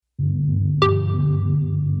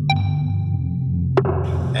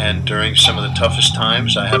And during some of the toughest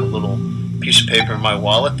times, I have a little piece of paper in my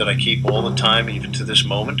wallet that I keep all the time, even to this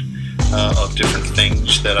moment, of different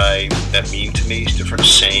things that mean to me, different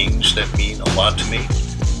sayings that mean a lot to me,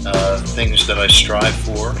 things that I strive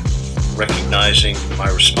for, recognizing my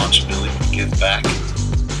responsibility to give back.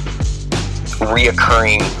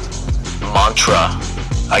 Reoccurring mantra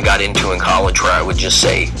I got into in college where I would just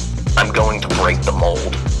say, I'm going to break the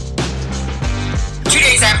mold. 2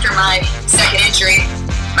 days after my second injury,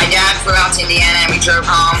 my dad flew out to Indiana and we drove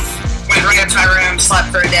home. Went right up to my room,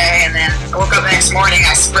 slept for a day, and then I woke up the next morning,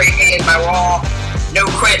 I spray painted my wall, no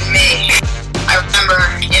quitting me. I remember,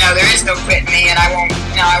 there is no quitting me, and I won't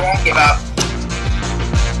give up.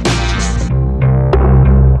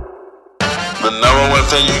 The number one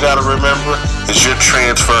thing you gotta remember is you're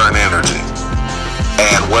transferring energy.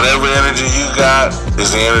 And whatever energy you got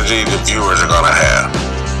is the energy the viewers are gonna have.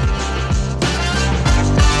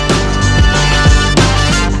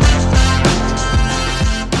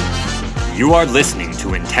 You are listening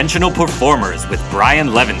to Intentional Performers with Brian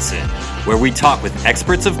Levinson, where we talk with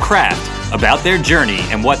experts of craft about their journey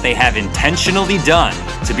and what they have intentionally done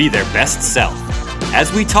to be their best self.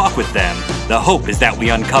 As we talk with them, the hope is that we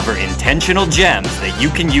uncover intentional gems that you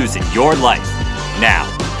can use in your life. Now,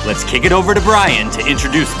 let's kick it over to Brian to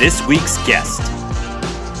introduce this week's guest.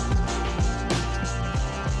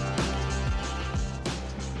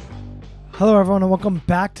 Hello, everyone, and welcome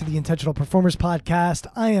back to the Intentional Performers Podcast.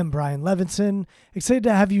 I am Brian Levinson, excited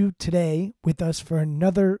to have you today with us for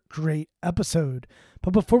another great episode.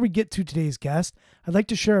 But before we get to today's guest, I'd like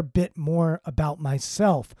to share a bit more about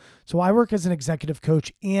myself. So I work as an executive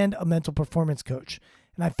coach and a mental performance coach,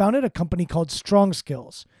 and I founded a company called Strong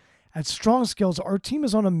Skills. At Strong Skills, our team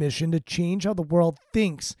is on a mission to change how the world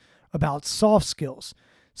thinks about soft skills.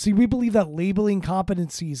 See, we believe that labeling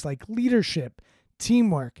competencies like leadership,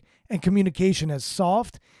 teamwork, and communication as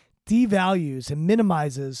soft devalues and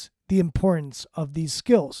minimizes the importance of these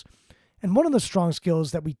skills. And one of the strong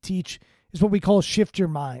skills that we teach is what we call Shift Your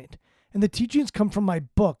Mind. And the teachings come from my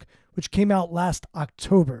book, which came out last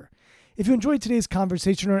October. If you enjoyed today's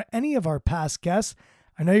conversation or any of our past guests,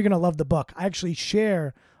 I know you're going to love the book. I actually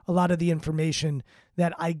share a lot of the information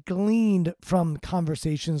that I gleaned from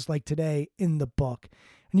conversations like today in the book.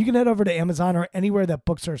 And you can head over to Amazon or anywhere that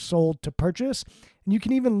books are sold to purchase. And you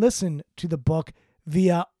can even listen to the book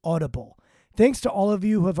via Audible. Thanks to all of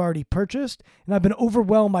you who have already purchased. And I've been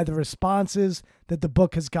overwhelmed by the responses that the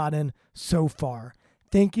book has gotten so far.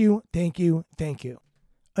 Thank you, thank you, thank you.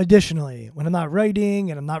 Additionally, when I'm not writing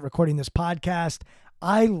and I'm not recording this podcast,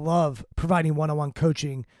 I love providing one-on-one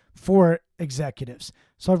coaching for executives.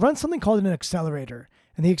 So I've run something called an accelerator.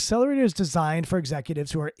 And the accelerator is designed for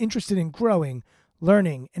executives who are interested in growing,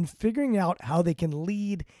 learning, and figuring out how they can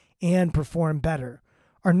lead and perform better.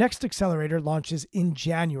 Our next accelerator launches in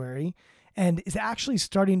January and is actually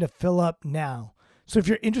starting to fill up now. So if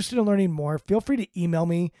you're interested in learning more, feel free to email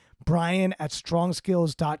me,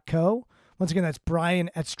 brian@strongskills.co. Once again, that's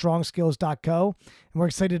brian@strongskills.co. And we're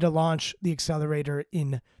excited to launch the accelerator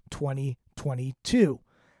in 2022.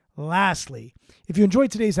 Lastly, if you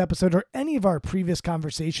enjoyed today's episode or any of our previous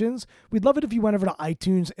conversations, we'd love it if you went over to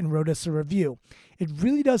iTunes and wrote us a review. It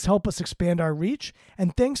really does help us expand our reach,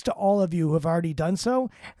 and thanks to all of you who have already done so,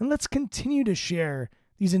 and let's continue to share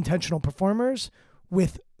these intentional performers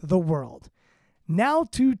with the world. Now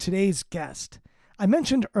to today's guest. I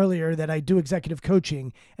mentioned earlier that I do executive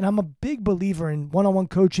coaching, and I'm a big believer in one-on-one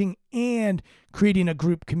coaching and creating a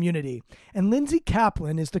group community. And Lindsay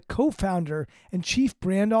Kaplan is the co-founder and chief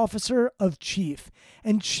brand officer of Chief.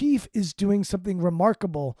 And Chief is doing something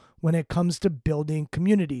remarkable when it comes to building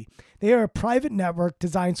community. They are a private network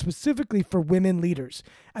designed specifically for women leaders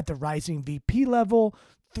at the rising VP level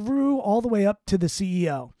through all the way up to the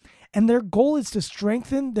CEO. And their goal is to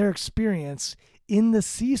strengthen their experience in the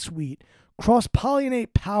C-suite,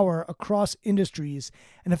 cross-pollinate power across industries,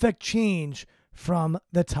 and affect change from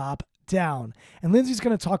the top down. And Lindsay's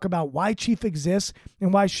going to talk about why Chief exists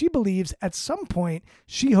and why she believes at some point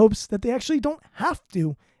she hopes that they actually don't have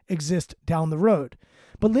to exist down the road.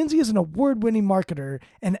 But Lindsay is an award-winning marketer,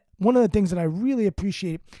 and one of the things that I really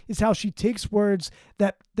appreciate is how she takes words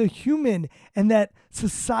that the human and that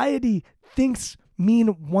society thinks mean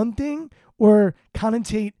one thing or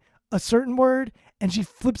connotate a certain word, and she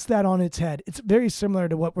flips that on its head. It's very similar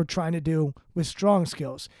to what we're trying to do with Strong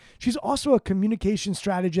Skills. She's also a communication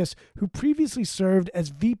strategist who previously served as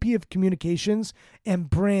VP of Communications and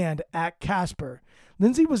Brand at Casper.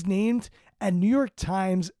 Lindsay was named a New York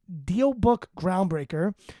Times Deal Book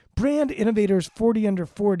Groundbreaker, Brand Innovators 40 Under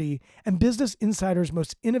 40, and Business Insider's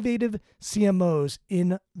Most Innovative CMOs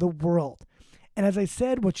in the World. And as I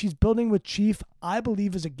said, what she's building with Chief, I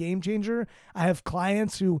believe is a game changer. I have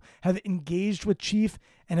clients who have engaged with Chief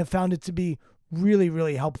and have found it to be really,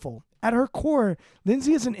 really helpful. At her core,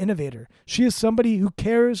 Lindsay is an innovator. She is somebody who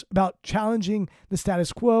cares about challenging the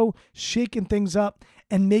status quo, shaking things up,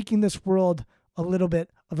 and making this world a little bit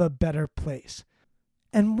of a better place.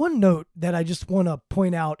 And one note that I just want to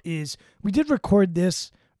point out is we did record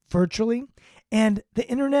this virtually, and the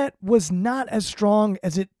internet was not as strong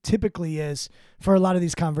as it typically is for a lot of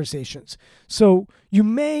these conversations. So you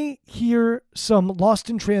may hear some lost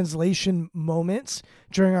in translation moments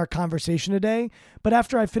during our conversation today. But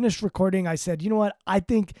after I finished recording, I said, you know what? I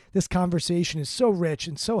think this conversation is so rich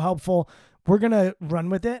and so helpful. We're going to run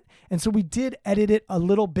with it. And so we did edit it a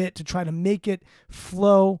little bit to try to make it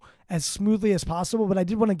flow as smoothly as possible. But I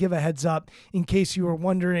did want to give a heads up in case you were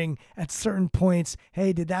wondering at certain points,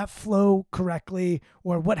 hey, did that flow correctly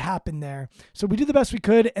or what happened there? So we did the best we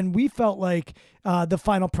could, and we felt like the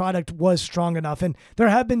final product was strong enough. And there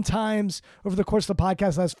have been times over the course of the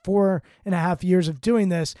podcast, last 4.5 years of doing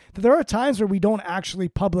this, that there are times where we don't actually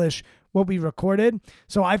publish what we recorded.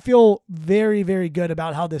 So I feel very, very good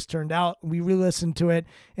about how this turned out. We re-listened to it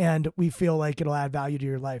and we feel like it'll add value to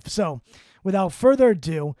your life. So without further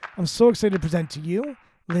ado, I'm so excited to present to you,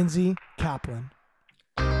 Lindsay Kaplan.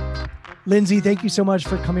 Lindsay, thank you so much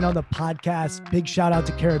for coming on the podcast. Big shout out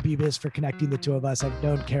to Kara Bibas for connecting the two of us. I've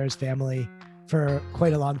known Kara's family for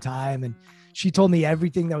quite a long time, and she told me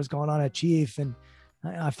everything that was going on at Chief. And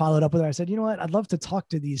I followed up with her. I said, you know what? I'd love to talk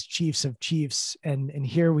to these chiefs of chiefs. And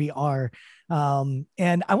here we are.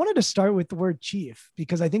 And I wanted to start with the word chief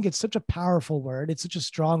because I think it's such a powerful word. It's such a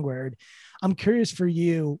strong word. I'm curious for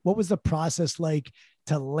you, what was the process like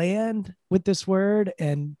to land with this word?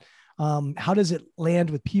 And how does it land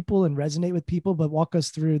with people and resonate with people? But walk us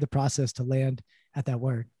through the process to land at that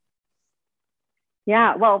word.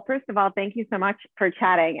 Yeah. Well, first of all, thank you so much for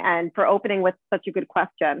chatting and for opening with such a good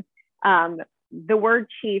question. The word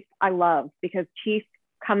chief I love because chief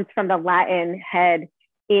comes from the Latin head.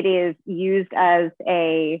 It is used as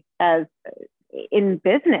in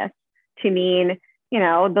business to mean,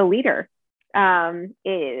 the leader.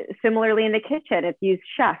 Similarly in the kitchen, it's used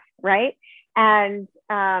chef, right? And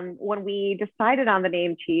when we decided on the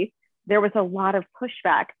name Chief, there was a lot of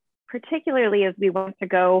pushback, particularly as we went to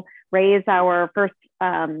go raise our first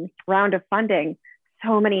round of funding.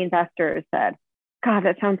 So many investors said, God,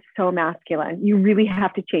 that sounds so masculine. You really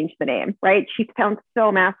have to change the name, right? Chief sounds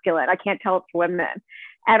so masculine. I can't tell it's women.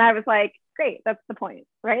 And I was like, great, that's the point,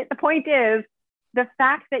 right? The point is the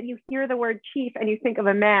fact that you hear the word chief and you think of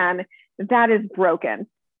a man, that is broken.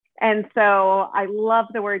 And so I love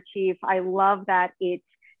the word chief. I love that it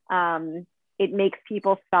makes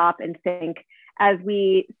people stop and think. As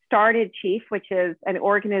we started Chief, which is an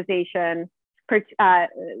organization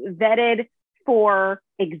vetted for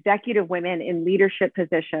executive women in leadership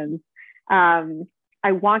positions,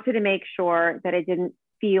 I wanted to make sure that it didn't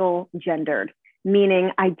feel gendered,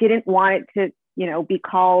 meaning I didn't want it to, be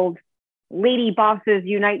called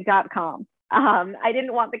LadyBossesUnite.com. I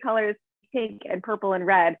didn't want the colors pink and purple and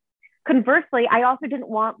red. Conversely, I also didn't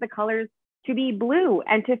want the colors to be blue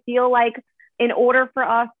and to feel like in order for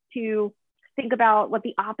us to think about what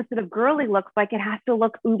the opposite of girly looks like, it has to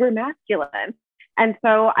look uber masculine. And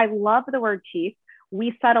so I love the word chief.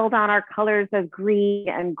 We settled on our colors as green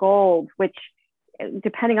and gold, which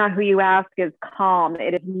depending on who you ask is calm,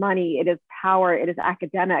 it is money, it is power, it is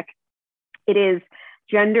academic, it is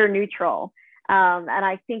gender neutral. And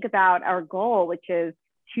I think about our goal, which is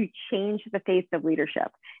to change the face of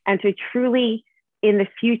leadership and to truly, in the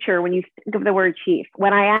future, when you think of the word chief,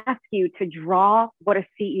 when I ask you to draw what a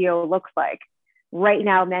CEO looks like, right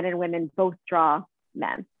now, men and women both draw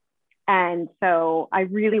men. And so I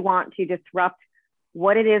really want to disrupt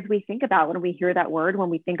what it is we think about when we hear that word, when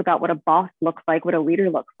we think about what a boss looks like, what a leader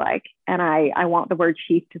looks like. And I want the word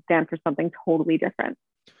chief to stand for something totally different.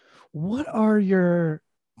 What are your,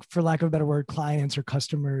 for lack of a better word, clients or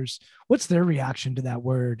customers, what's their reaction to that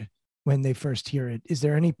word when they first hear it? Is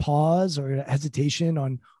there any pause or hesitation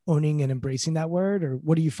on owning and embracing that word? Or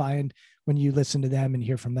what do you find when you listen to them and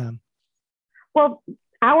hear from them? Well,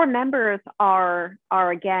 our members are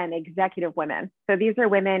again, executive women. So these are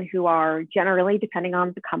women who are generally, depending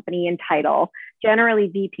on the company and title, generally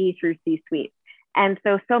VP through C-suite. And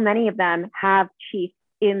so many of them have chief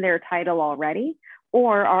in their title already,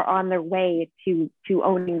 or are on their way to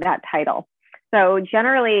owning that title. So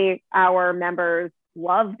generally our members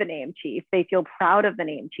love the name chief. They feel proud of the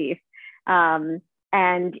name chief. And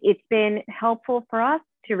it's been helpful for us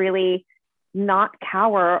to really not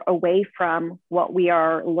cower away from what we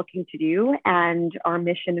are looking to do and our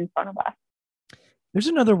mission in front of us. There's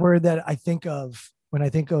another word that I think of when I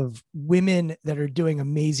think of women that are doing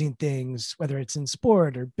amazing things, whether it's in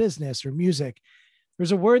sport or business or music.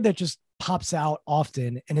 There's a word that just pops out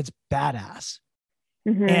often, and it's badass.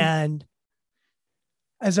 Mm-hmm. And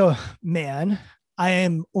as a man, I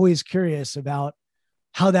am always curious about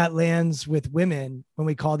how that lands with women when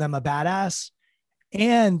we call them a badass.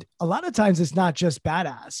 And a lot of times it's not just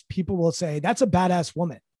badass. People will say, that's a badass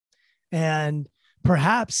woman. And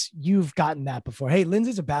perhaps you've gotten that before. Hey,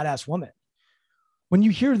 Lindsay's a badass woman. When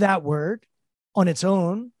you hear that word on its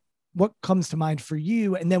own, what comes to mind for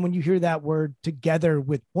you? And then when you hear that word together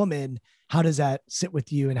with woman, how does that sit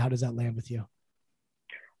with you and how does that land with you?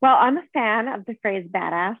 Well, I'm a fan of the phrase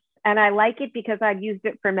badass, and I like it because I've used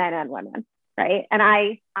it for men and women, right? And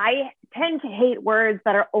I tend to hate words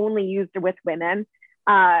that are only used with women.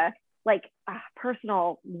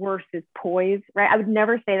 Personal worse is poise, right? I would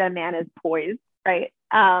never say that a man is poised, right?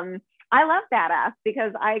 I love badass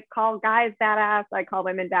because I call guys badass. I call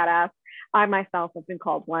women badass. I myself have been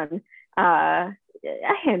called one a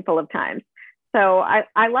handful of times. So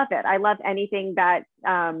I love it. I love anything that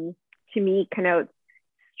to me connotes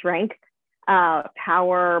strength,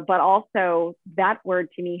 power, but also that word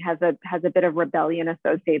to me has a bit of rebellion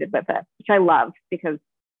associated with it, which I love because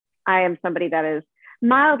I am somebody that is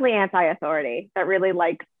mildly anti-authority, that really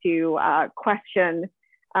likes to question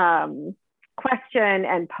and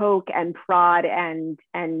poke and prod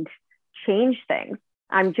and change things.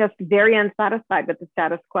 I'm just very unsatisfied with the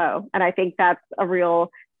status quo. And I think that's a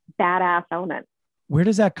real badass element. Where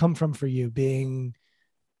does that come from for you, being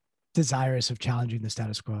desirous of challenging the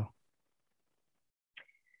status quo?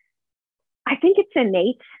 I think it's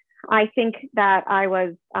innate. I think that I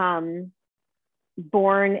was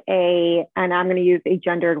born and I'm going to use a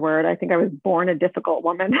gendered word, I think I was born a difficult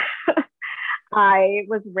woman. I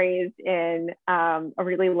was raised in a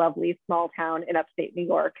really lovely small town in upstate New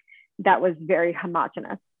York that was very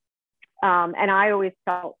homogenous. And I always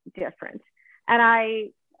felt different. And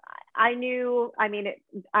I knew,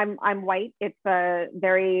 I'm white. It's a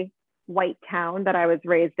very white town that I was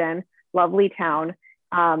raised in, lovely town.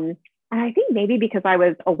 And I think maybe because I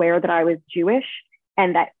was aware that I was Jewish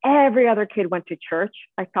and that every other kid went to church,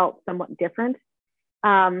 I felt somewhat different.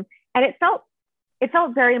 And it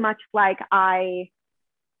felt very much like I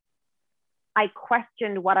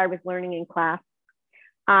questioned what I was learning in class.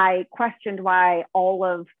 I questioned why all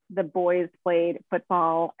of the boys played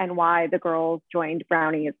football and why the girls joined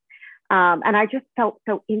Brownies. And I just felt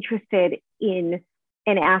so interested in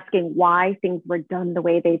asking why things were done the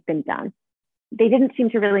way they've been done. They didn't seem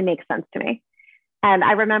to really make sense to me. And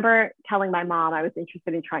I remember telling my mom I was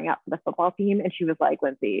interested in trying out for the football team. And she was like,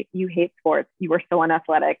 Lindsay, you hate sports. You are so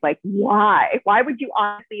unathletic. Like, why? Why would you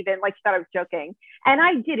honestly even, like, she thought I was joking. And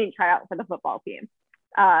I didn't try out for the football team.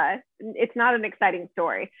 It's not an exciting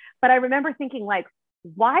story. But I remember thinking, like,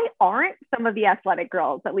 why aren't some of the athletic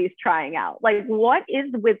girls at least trying out? Like, what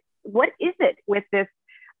is it with this,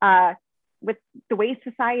 with the way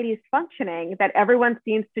society is functioning, that everyone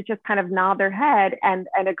seems to just kind of nod their head and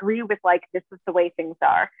agree with, like, this is the way things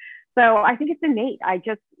are. So I think it's innate. I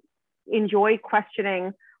just enjoy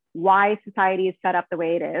questioning why society is set up the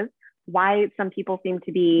way it is, why some people seem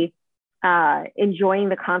to be enjoying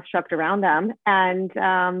the construct around them. And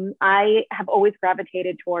I have always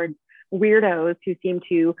gravitated towards weirdos who seem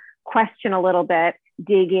to question a little bit,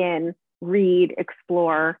 dig in, read,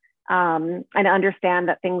 explore, and understand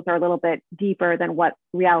that things are a little bit deeper than what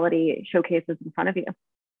reality showcases in front of you.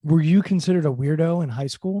 Were you considered a weirdo in high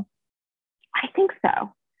school? I think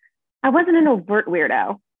so. I wasn't an overt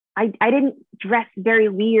weirdo. I didn't dress very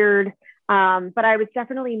weird, but I was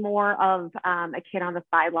definitely more of a kid on the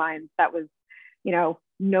sidelines that was,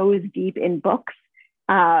 nose deep in books,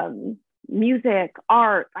 music,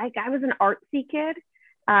 art. Like, I was an artsy kid.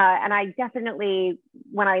 And I definitely,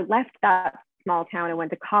 when I left that small town and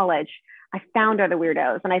went to college, I found other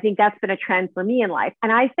weirdos. And I think that's been a trend for me in life.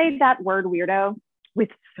 And I say that word weirdo with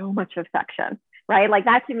so much affection, right? Like,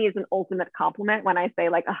 that to me is an ultimate compliment when I say,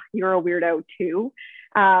 like, oh, you're a weirdo too.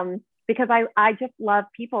 Because I just love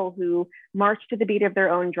people who march to the beat of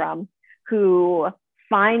their own drum, who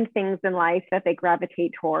find things in life that they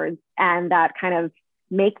gravitate towards and that kind of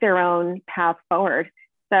make their own path forward.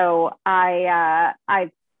 So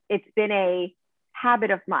it's been a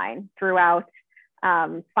habit of mine throughout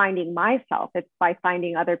finding myself. It's by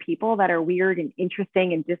finding other people that are weird and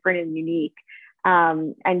interesting and different and unique,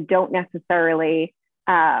 and don't necessarily,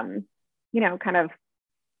 kind of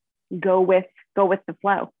go with the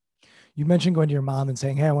flow. You mentioned going to your mom and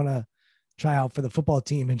saying, hey, I want to try out for the football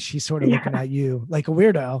team. And she's sort of looking at you like a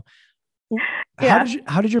weirdo. Yeah.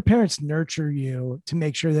 How did your parents nurture you to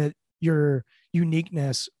make sure that your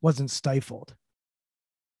uniqueness wasn't stifled?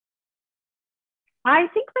 I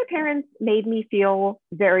think my parents made me feel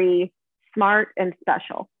very smart and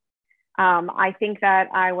special. I think that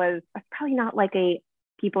I was probably not like a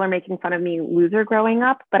people are making fun of me loser growing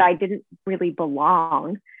up, but I didn't really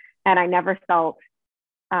belong. And I never felt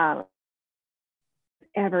ever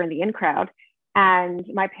in the in crowd. And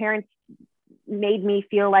my parents made me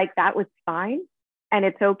feel like that was fine and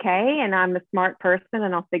it's okay. And I'm a smart person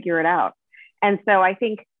and I'll figure it out. And so I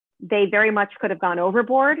think they very much could have gone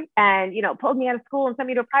overboard and, pulled me out of school and sent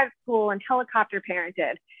me to a private school and helicopter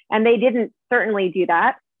parented. And they didn't certainly do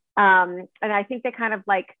that. And I think they kind of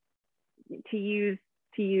like, to use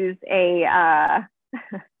a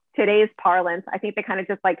today's parlance, I think they kind of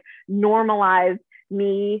just like normalized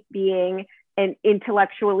me being an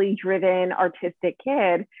intellectually driven, artistic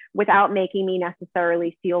kid without making me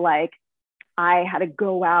necessarily feel like I had to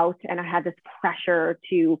go out and I had this pressure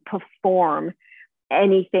to perform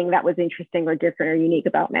anything that was interesting or different or unique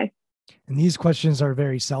about me. And these questions are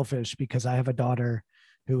very selfish because I have a daughter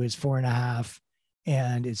who is 4.5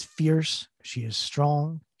 and is fierce. She is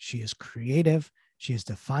strong. She is creative. She is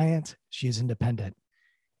defiant. She is independent.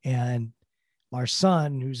 And our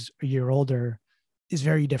son, who's a year older, is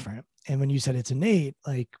very different. And when you said it's innate,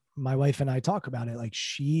 like my wife and I talk about it, like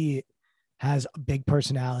she has a big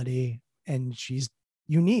personality and she's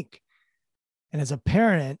unique. And as a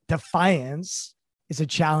parent, defiance is a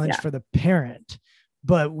challenge for the parent.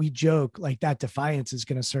 But we joke like that defiance is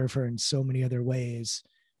going to serve her in so many other ways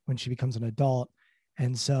when she becomes an adult.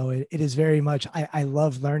 And so it is very much, I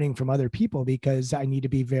love learning from other people because I need to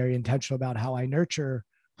be very intentional about how I nurture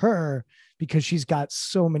her because she's got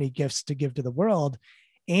so many gifts to give to the world.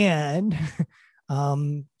 And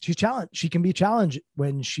she's challenged. She can be challenged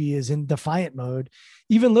when she is in defiant mode.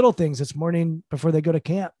 Even little things. This morning before they go to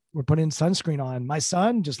camp, we're putting sunscreen on. My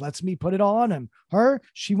son just lets me put it on, and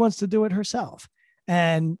she wants to do it herself.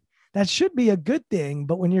 And that should be a good thing.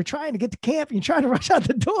 But when you're trying to get to camp, and you're trying to rush out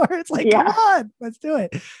the door. It's like, come on, let's do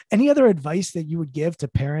it. Any other advice that you would give to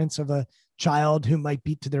parents of a child who might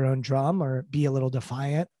beat to their own drum or be a little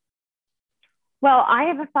defiant? Well, I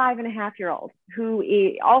have a 5.5-year-old who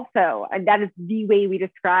is also, and that is the way we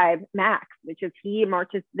describe Max, which is he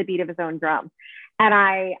marches to the beat of his own drum. And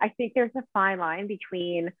I think there's a fine line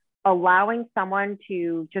between allowing someone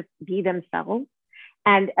to just be themselves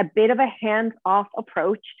and a bit of a hands-off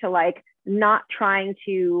approach to like not trying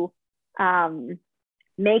to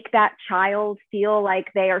make that child feel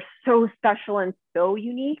like they are so special and so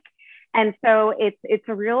unique. And so it's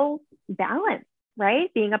a real balance,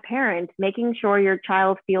 right? Being a parent, making sure your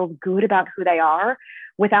child feels good about who they are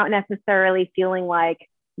without necessarily feeling like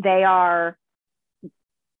they are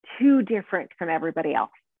too different from everybody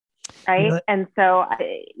else. Right. And so,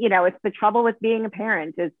 it's the trouble with being a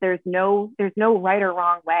parent is there's no right or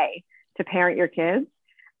wrong way to parent your kids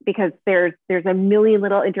because there's a million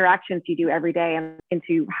little interactions you do every day and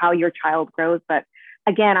into how your child grows. But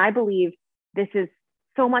again, I believe this is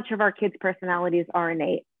so much of our kids' personalities are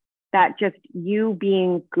innate that just you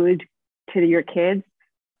being good to your kids,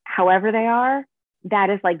 however they are, that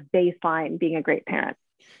is like baseline being a great parent.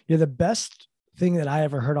 Yeah. The best thing that I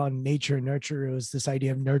ever heard on nature and nurture was this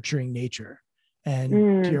idea of nurturing nature.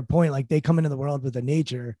 And to your point, like they come into the world with a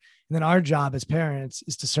nature, and then our job as parents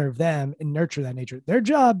is to serve them and nurture that nature. Their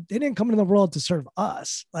job, they didn't come into the world to serve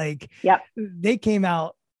us. Like they came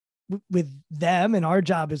out with them, and our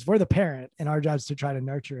job is we're the parent and our job is to try to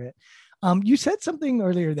nurture it. You said something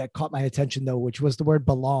earlier that caught my attention though, which was the word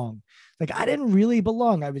belong. Like I didn't really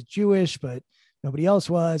belong. I was Jewish, but nobody else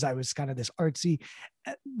was. I was kind of this artsy,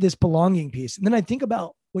 this belonging piece. And then I think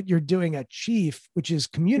about what you're doing at Chief, which is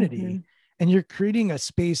community, and you're creating a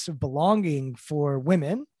space of belonging for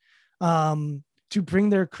women to bring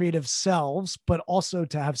their creative selves, but also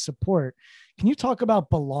to have support. Can you talk about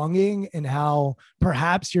belonging and how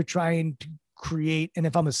perhaps you're trying to create, and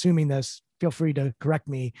if I'm assuming this, feel free to correct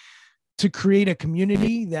me, to create a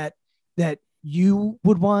community that you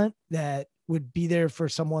would want, that would be there for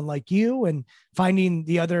someone like you, and finding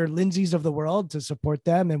the other Lindsays of the world to support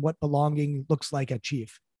them and what belonging looks like at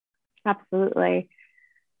Chief? Absolutely.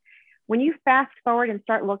 When you fast forward and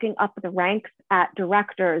start looking up the ranks at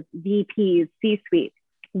directors, VPs, C-suite,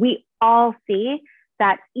 we all see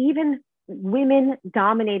that even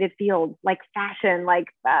women-dominated fields like fashion, like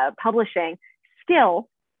publishing, still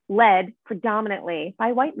led predominantly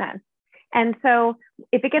by white men. And so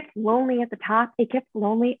if it gets lonely at the top, it gets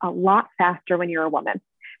lonely a lot faster when you're a woman,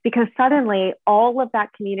 because suddenly all of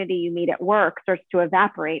that community you meet at work starts to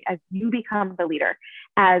evaporate as you become the leader,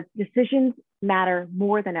 as decisions matter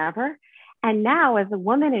more than ever. And now as a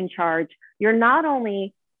woman in charge, you're not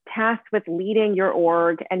only tasked with leading your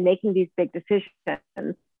org and making these big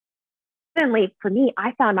decisions, suddenly for me,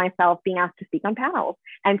 I found myself being asked to speak on panels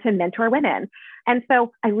and to mentor women. And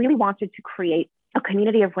so I really wanted to create a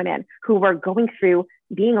community of women who were going through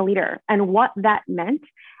being a leader and what that meant,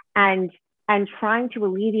 and trying to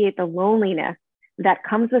alleviate the loneliness that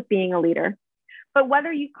comes with being a leader. But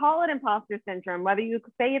whether you call it imposter syndrome, whether you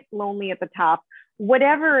say it's lonely at the top,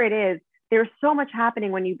 whatever it is, there's so much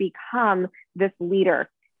happening when you become this leader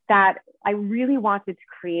that I really wanted to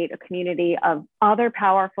create a community of other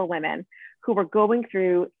powerful women who were going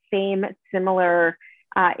through similar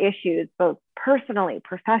issues, both personally,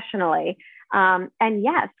 professionally, and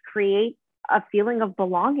yes, create a feeling of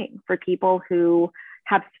belonging for people who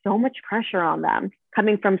have so much pressure on them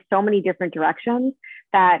coming from so many different directions,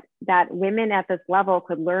 that women at this level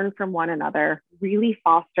could learn from one another, really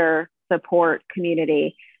foster support,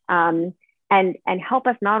 community, and help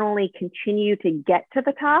us not only continue to get to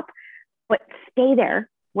the top, but stay there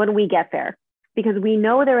when we get there. Because we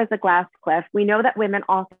know there is a glass cliff. We know that women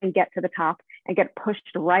often get to the top and get pushed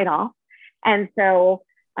right off. And so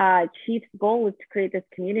Chief's goal was to create this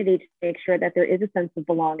community to make sure that there is a sense of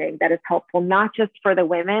belonging that is helpful, not just for the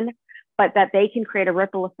women, but that they can create a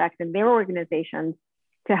ripple effect in their organizations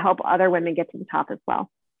to help other women get to the top as well.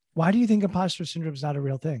 Why do you think imposter syndrome is not a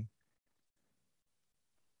real thing?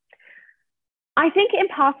 I think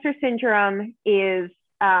imposter syndrome is,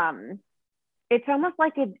 it's almost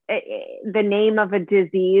like the name of a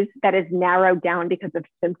disease that is narrowed down because of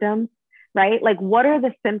symptoms, right? Like, what are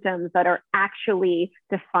the symptoms that are actually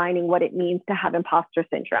defining what it means to have imposter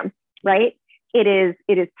syndrome, right? It is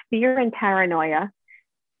fear and paranoia.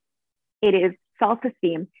 It is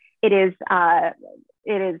self-esteem. It is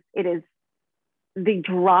the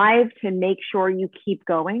drive to make sure you keep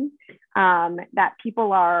going, that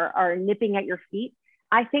people are nipping at your feet.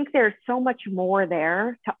 I think there's so much more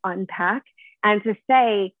there to unpack, and to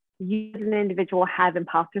say you as an individual have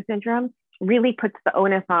imposter syndrome really puts the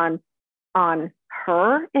onus on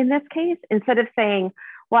her in this case, instead of saying,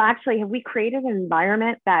 well, actually, have we created an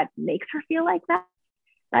environment that makes her feel like that,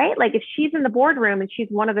 right? Like, if she's in the boardroom and she's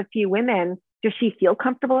one of the few women, does she feel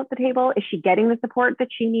comfortable at the table? Is she getting the support that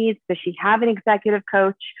she needs? Does she have an executive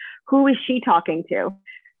coach? Who is she talking to?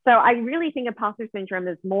 So I really think imposter syndrome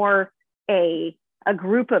is more a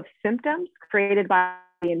group of symptoms created by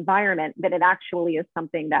the environment than it actually is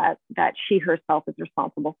something that she herself is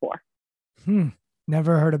responsible for.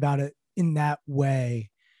 Never heard about it in that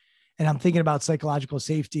way. And I'm thinking about psychological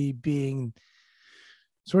safety being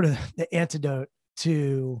sort of the antidote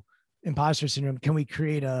to imposter syndrome. Can we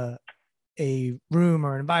create a room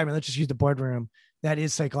or an environment, let's just use the boardroom, that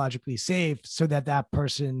is psychologically safe so that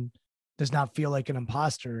person does not feel like an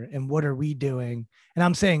imposter? And what are we doing? And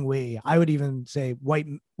I'm saying I would even say what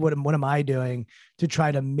am I doing to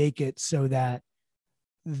try to make it so that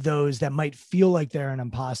those that might feel like they're an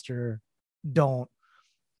imposter don't.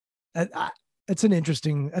 That's an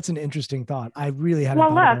interesting thought. I really hadn't.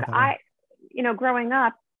 Well, look, growing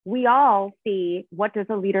up, we all see, what does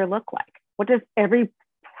a leader look like? What does every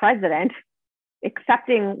president,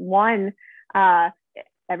 excepting one,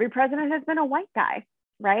 every president has been a white guy,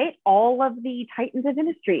 right? All of the titans of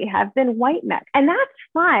industry have been white men, and that's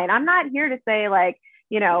fine. I'm not here to say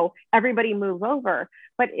everybody move over,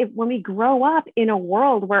 but when we grow up in a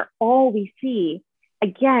world where all we see,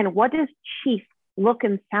 again, what does Chief look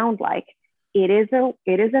and sound like? It is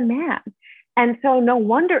a man. And so no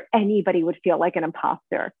wonder anybody would feel like an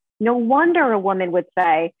imposter. No wonder a woman would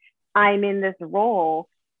say, I'm in this role,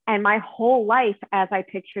 and my whole life, as I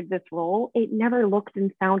pictured this role, it never looked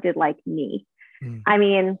and sounded like me. I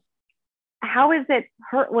mean, how is it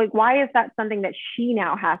her? Like, why is that something that she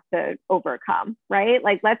now has to overcome, right?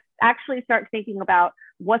 Like, let's actually start thinking about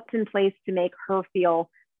what's in place to make her feel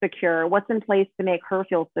secure. What's in place to make her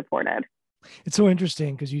feel supported. It's so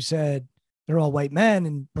interesting because you said they're all white men,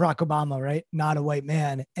 and Barack Obama, right? Not a white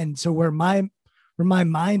man. And so where my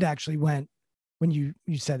mind actually went when you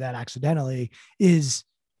said that accidentally is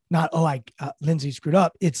not, Lindsay screwed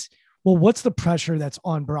up. It's, well, what's the pressure that's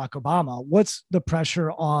on Barack Obama? What's the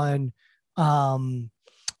pressure on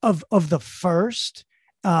of the first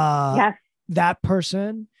Yes. that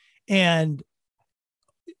person, and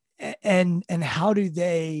how do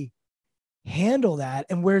they handle that,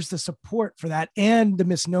 and where's the support for that, and the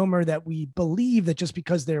misnomer that we believe that just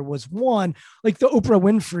because there was one, like the Oprah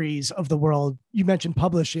Winfrey's of the world, you mentioned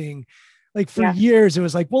publishing, like for years it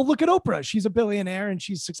was like, well, look at Oprah, she's a billionaire and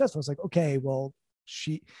she's successful. It's like, okay, well,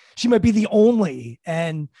 she might be the only,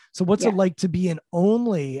 and so what's it like to be an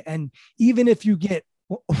only? And even if you get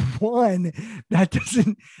one,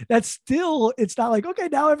 that's still, it's not like, okay,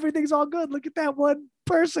 now everything's all good, look at that one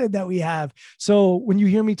person that we have. So when you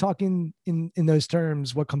hear me talking in those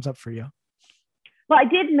terms, what comes up for you? Well, I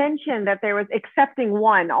did mention that there was, accepting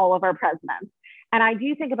one, all of our presidents. And I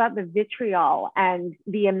do think about the vitriol and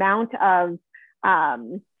the amount of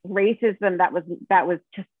racism that was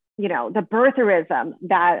just, the birtherism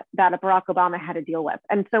that Barack Obama had to deal with.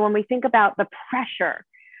 And so when we think about the pressure,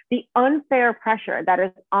 the unfair pressure that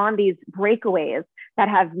is on these breakaways that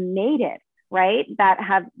have made it, right, that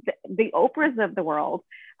have the Oprahs of the world,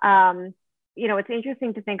 it's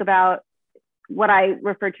interesting to think about what I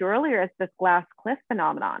referred to earlier as this glass cliff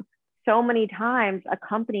phenomenon. So many times a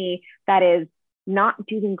company that is not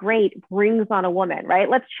doing great brings on a woman, right?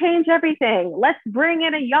 Let's change everything. Let's bring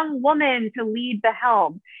in a young woman to lead the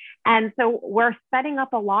helm. And so we're setting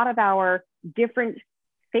up a lot of our different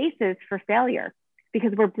faces for failure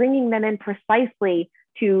because we're bringing them in precisely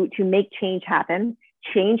to make change happen.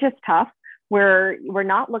 Change is tough. We're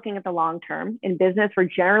not looking at the long term. In business, we're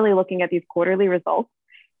generally looking at these quarterly results.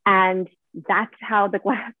 And that's how the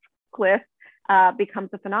glass cliff becomes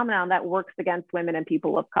a phenomenon that works against women and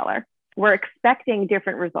people of color. We're expecting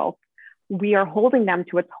different results. We are holding them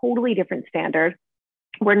to a totally different standard.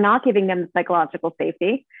 We're not giving them the psychological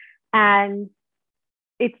safety. And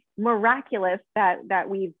it's miraculous that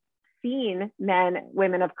we've seen men,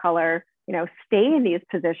 women of color, stay in these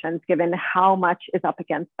positions given how much is up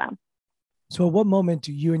against them. So at what moment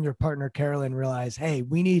do you and your partner, Carolyn, realize, hey,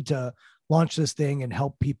 we need to launch this thing and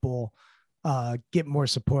help people get more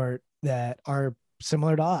support that are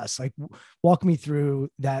similar to us? Like, walk me through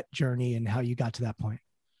that journey and how you got to that point.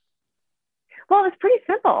 Well, it's pretty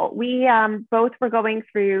simple. We both were going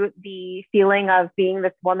through the feeling of being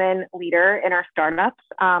this woman leader in our startups.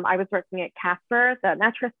 I was working at Casper, the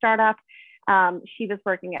mattress startup. She was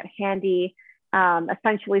working at Handy,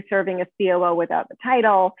 essentially serving as COO without the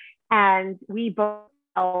title. And we both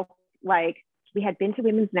felt like we had been to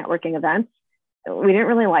women's networking events. We didn't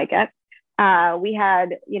really like it. We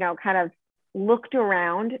had, kind of looked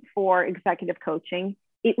around for executive coaching.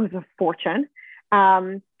 It was a fortune.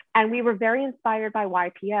 And we were very inspired by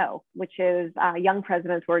YPO, which is a Young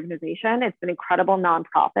Presidents Organization. It's an incredible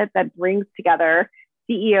nonprofit that brings together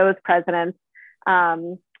CEOs, presidents,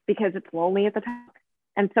 because it's lonely at the top.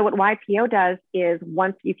 And so what YPO does is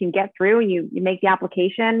once you can get through, you make the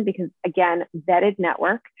application because, again, vetted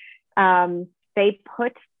network, they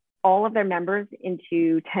put all of their members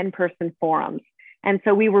into 10-person forums. And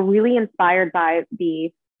so we were really inspired by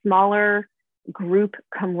the smaller group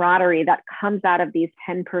camaraderie that comes out of these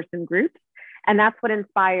 10-person groups. And that's what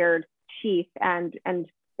inspired Chief. And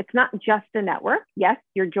it's not just a network. Yes,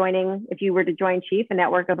 you're joining, if you were to join Chief, a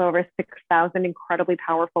network of over 6,000 incredibly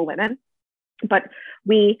powerful women. But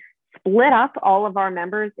we split up all of our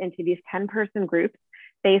members into these 10-person groups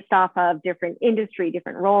based off of different industry,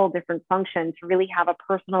 different role, different functions, to really have a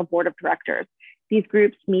personal board of directors. These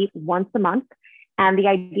groups meet once a month. And the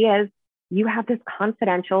idea is you have this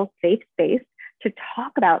confidential, safe space to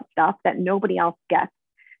talk about stuff that nobody else gets,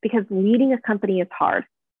 because leading a company is hard.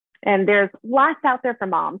 And there's lots out there for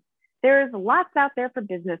moms. There's lots out there for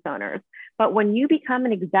business owners. But when you become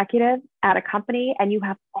an executive at a company and you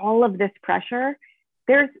have all of this pressure,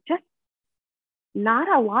 there's just not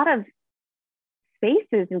a lot of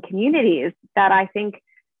spaces and communities that I think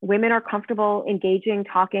women are comfortable engaging,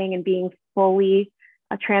 talking, and being fully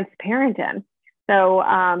transparent in. So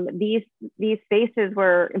these spaces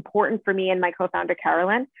were important for me and my co-founder,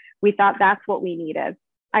 Carolyn. We thought that's what we needed.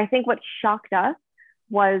 I think what shocked us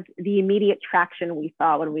was the immediate traction we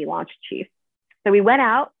saw when we launched Chief. So we went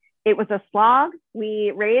out. It was a slog.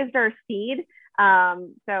 We raised our seed.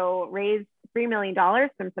 So raised $3 million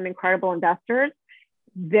from some incredible investors.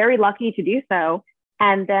 Very lucky to do so.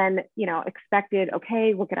 And then, expected,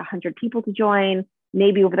 okay, we'll get 100 people to join.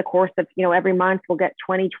 Maybe over the course of, every month, we'll get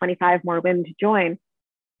 20, 25 more women to join.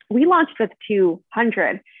 We launched with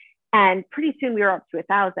 200, and pretty soon we were up to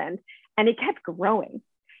 1,000, and it kept growing.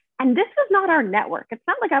 And this was not our network. It's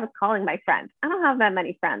not like I was calling my friends. I don't have that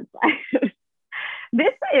many friends.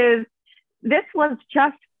 This was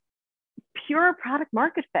just pure product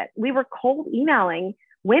market fit. We were cold emailing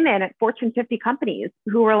women at Fortune 50 companies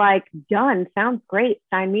who were like, done, sounds great,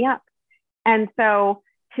 sign me up. And so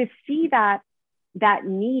to see that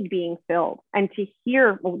need being filled and to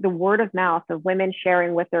hear the word of mouth of women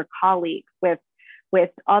sharing with their colleagues, with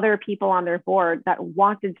other people on their board that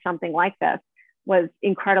wanted something like this was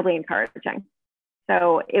incredibly encouraging.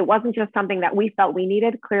 So it wasn't just something that we felt we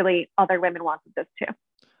needed. Clearly, other women wanted this too.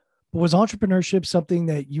 Was entrepreneurship something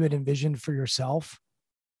that you had envisioned for yourself?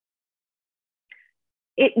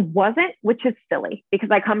 It wasn't, which is silly because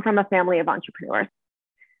I come from a family of entrepreneurs.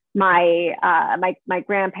 my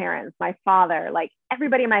grandparents, my father, like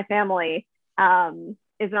everybody in my family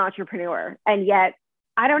is an entrepreneur. And yet,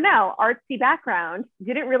 I don't know, artsy background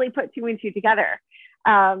didn't really put two and two together.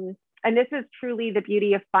 And this is truly the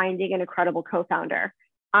beauty of finding an incredible co-founder.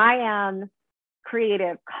 I am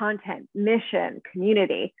creative, content, mission,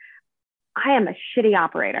 community. I am a shitty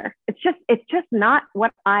operator. It's just not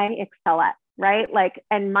what I excel at, right? Like,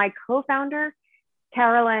 and my co-founder,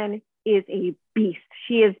 Carolyn, is a beast.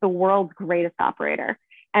 She is the world's greatest operator.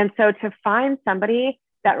 And so to find somebody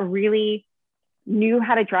that really knew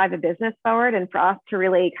how to drive a business forward, and for us to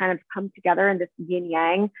really kind of come together in this yin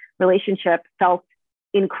yang relationship felt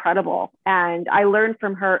incredible. And I learned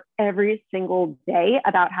from her every single day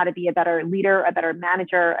about how to be a better leader, a better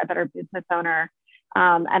manager, a better business owner.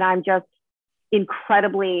 And I'm just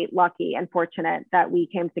incredibly lucky and fortunate that we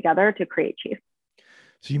came together to create Chief.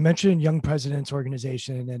 So you mentioned Young Presidents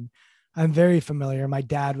Organization, and I'm very familiar. My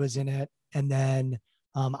dad was in it, and then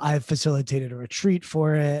I've facilitated a retreat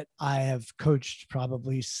for it. I have coached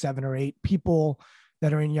probably 7 or 8 people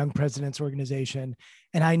that are in Young Presidents Organization.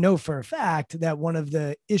 And I know for a fact that one of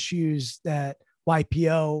the issues that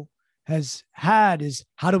YPO has had is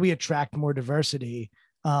how do we attract more diversity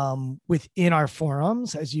within our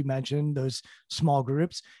forums, as you mentioned, those small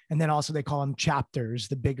groups. And then also they call them chapters,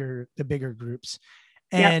 the bigger groups.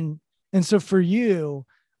 And, and so for you,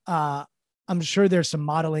 I'm sure there's some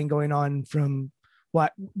modeling going on from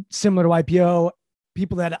what similar to YPO.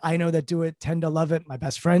 People that I know that do it tend to love it. My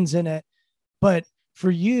best friend's in it. But for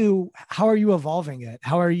you, how are you evolving it?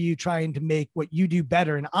 How are you trying to make what you do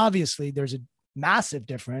better? And obviously there's a massive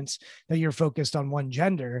difference that you're focused on one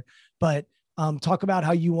gender, but talk about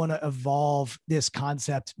how you want to evolve this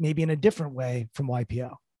concept maybe in a different way from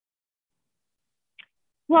YPO.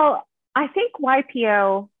 Well, I think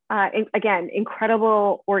YPO, again,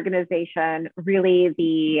 incredible organization, really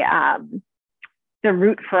the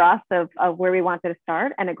root for us of where we wanted to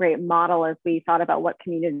start, and a great model as we thought about what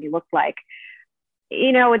community looked like.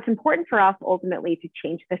 You know, it's important for us ultimately to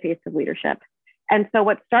change the face of leadership. And so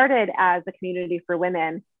what started as a community for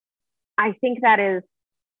women, I think that is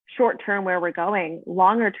short term where we're going.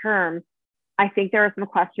 Longer term, I think there are some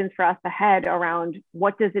questions for us ahead around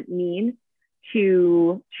what does it mean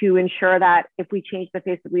to ensure that if we change the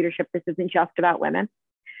face of leadership, this isn't just about women.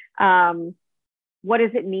 What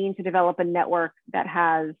does it mean to develop a network that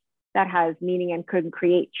has meaning and could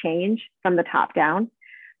create change from the top down?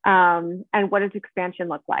 And what does expansion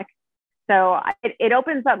look like? So it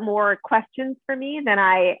opens up more questions for me than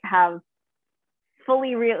I have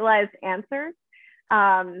fully realized answers.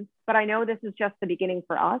 But I know this is just the beginning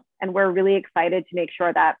for us, and we're really excited to make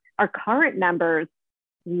sure that our current members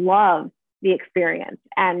love the experience.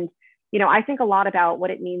 And, you know, I think a lot about what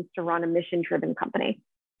it means to run a mission-driven company.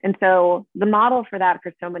 And so the model for that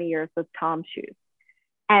for so many years was Tom's Shoes.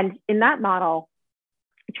 And in that model,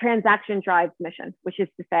 transaction drives mission, which is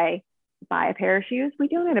to say, buy a pair of shoes, we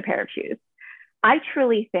donate a pair of shoes. I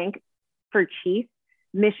truly think for Chief,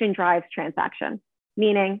 mission drives transaction,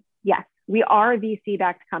 meaning, yes, we are a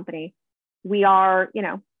VC-backed company. We are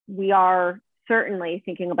certainly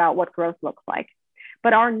thinking about what growth looks like.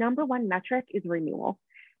 But our number one metric is renewal.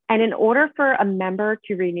 And in order for a member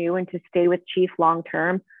to renew and to stay with Chief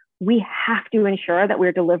long-term, we have to ensure that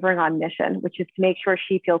we're delivering on mission, which is to make sure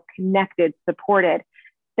she feels connected, supported,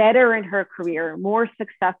 better in her career, more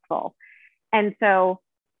successful. And so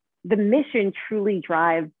the mission truly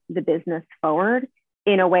drives the business forward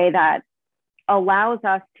in a way that allows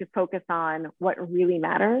us to focus on what really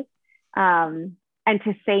matters, and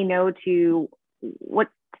to say no to what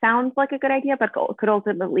sounds like a good idea, but could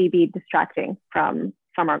ultimately be distracting from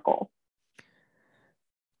our goal.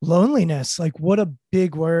 Loneliness, like what a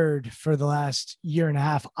big word for the last year and a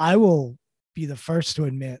half. I will be the first to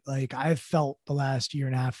admit, like I've felt the last year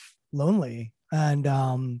and a half lonely. And,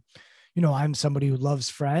 I'm somebody who loves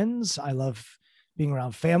friends. I love being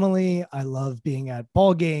around family. I love being at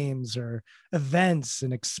ball games or events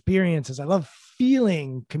and experiences. I love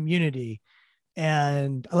feeling community,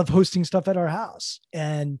 and I love hosting stuff at our house.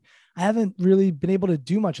 And I haven't really been able to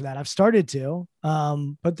do much of that. I've started to,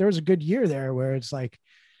 but there was a good year there where it's like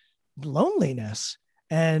loneliness.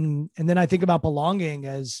 And then I think about belonging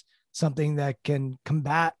as something that can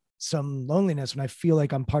combat some loneliness when I feel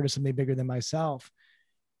like I'm part of something bigger than myself.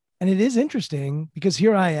 And it is interesting because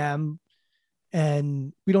here I am,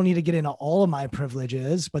 and we don't need to get into all of my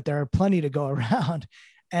privileges, but there are plenty to go around.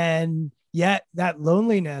 And yet that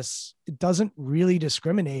loneliness, it doesn't really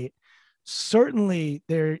discriminate. Certainly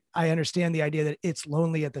I understand the idea that it's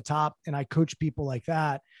lonely at the top, and I coach people like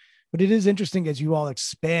that. But it is interesting as you all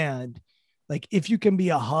expand, like if you can be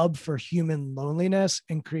a hub for human loneliness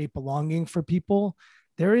and create belonging for people,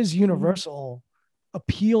 there is universal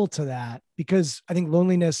appeal to that, because I think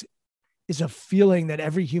loneliness is a feeling that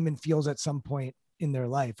every human feels at some point in their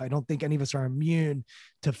life. I don't think any of us are immune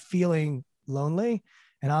to feeling lonely.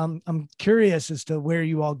 And I'm curious as to where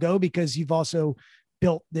you all go, because you've also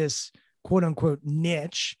built this quote unquote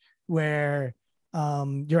niche where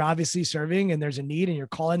you're obviously serving and there's a need and you're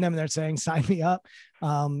calling them and they're saying, sign me up.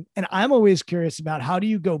 And I'm always curious about, how do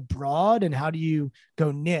you go broad and how do you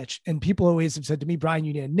go niche? And people always have said to me, Brian,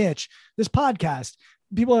 you need a niche. This podcast,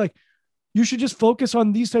 people are like, you should just focus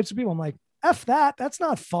on these types of people. I'm like, F that. That's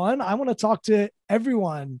not fun. I want to talk to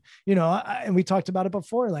everyone, and we talked about it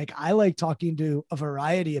before. Like, I like talking to a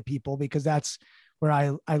variety of people because that's where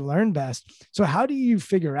I learn best. So how do you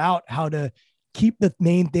figure out how to keep the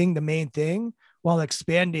main thing while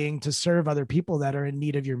expanding to serve other people that are in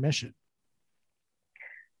need of your mission?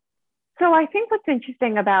 So I think what's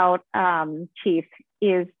interesting about Chief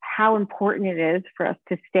is how important it is for us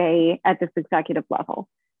to stay at this executive level.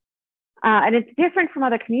 And it's different from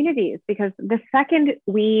other communities, because the second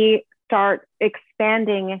we start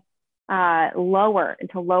expanding lower,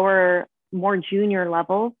 more junior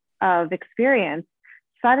levels of experience,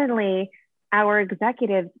 suddenly our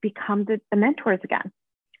executives become the mentors again,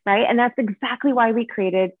 right? And that's exactly why we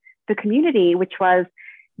created the community, which was,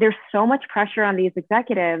 there's so much pressure on these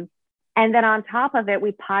executives. And then on top of it,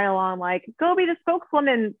 we pile on like, go be the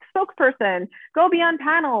spokesperson, go be on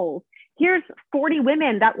panels. Here's 40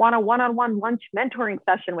 women that want a one-on-one lunch mentoring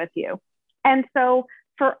session with you. And so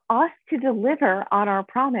for us to deliver on our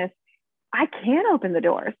promise, I can't open the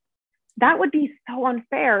doors. That would be so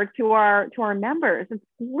unfair to our members. It's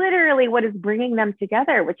literally what is bringing them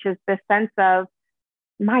together, which is this sense of,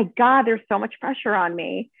 my God, there's so much pressure on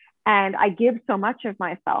me and I give so much of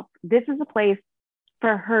myself. This is a place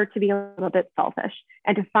for her to be a little bit selfish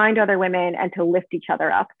and to find other women and to lift each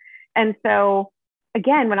other up. And so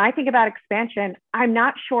again, when I think about expansion, I'm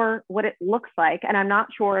not sure what it looks like. And I'm not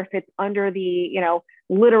sure if it's under the,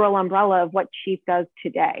 literal umbrella of what Chief does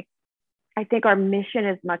today. I think our mission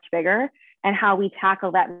is much bigger, and how we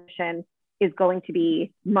tackle that mission is going to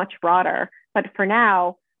be much broader. But for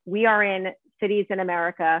now, we are in cities in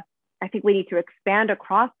America. I think we need to expand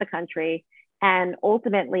across the country, and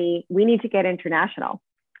ultimately we need to get international,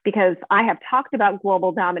 because I have talked about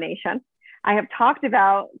global domination. I have talked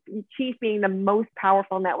about Chief being the most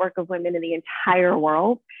powerful network of women in the entire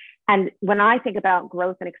world. And when I think about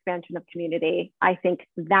growth and expansion of community, I think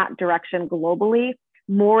that direction globally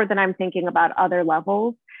more than I'm thinking about other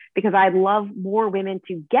levels, because I'd love more women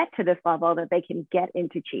to get to this level that they can get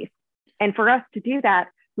into Chief. And for us to do that,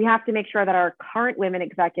 we have to make sure that our current women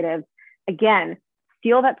executives, again,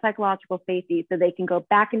 feel that psychological safety so they can go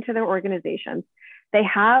back into their organizations. They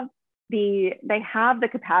have the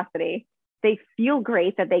capacity. They feel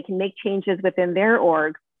great that they can make changes within their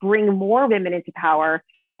org, bring more women into power,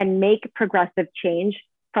 and make progressive change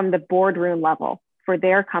from the boardroom level for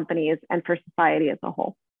their companies and for society as a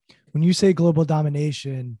whole. When you say global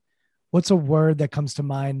domination, what's a word that comes to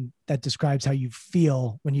mind that describes how you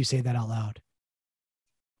feel when you say that out loud?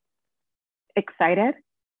 Excited.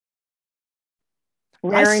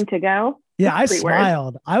 Raring to go. Yeah, I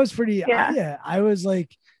smiled. Words. I was I was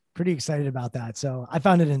like pretty excited about that. So I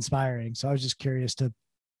found it inspiring. So I was just curious to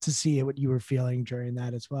see what you were feeling during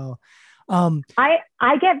that as well.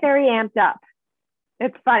 I get very amped up.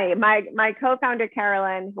 It's funny. My co-founder,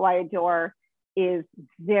 Carolyn, who I adore, is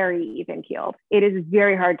very even keeled. It is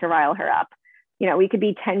very hard to rile her up. We could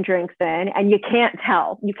be 10 drinks in and you can't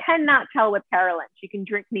tell. You cannot tell with Carolyn. She can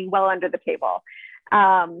drink me well under the table.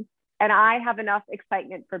 And I have enough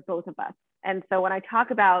excitement for both of us. And so when I talk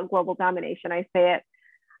about global domination, I say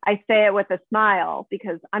it with a smile,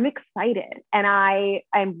 because I'm excited and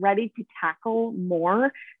I'm ready to tackle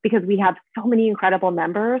more, because we have so many incredible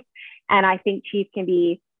members. And I think Chief can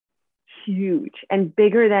be huge and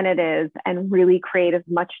bigger than it is and really create as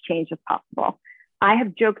much change as possible. I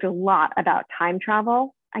have joked a lot about time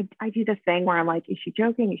travel. I do this thing where I'm like, is she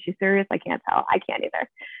joking? Is she serious? I can't tell. I can't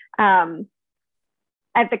either.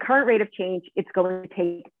 At the current rate of change, it's going to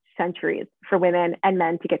take centuries for women and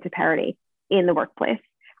men to get to parity in the workplace.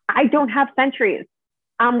 I don't have centuries.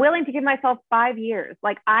 I'm willing to give myself 5 years.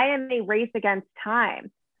 Like, I am a race against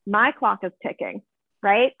time. My clock is ticking,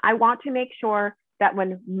 right? I want to make sure that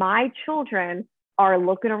when my children are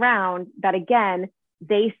looking around, that again,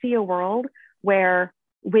 they see a world where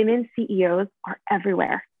women CEOs are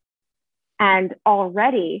everywhere. And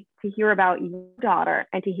already to hear about your daughter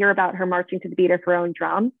and to hear about her marching to the beat of her own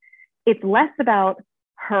drum, it's less about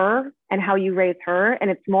her and how you raise her. And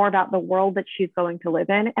it's more about the world that she's going to live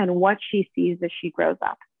in and what she sees as she grows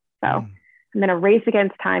up. So I'm going to race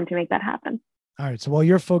against time to make that happen. All right. So while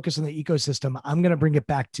you're focused on the ecosystem, I'm going to bring it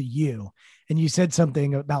back to you. And you said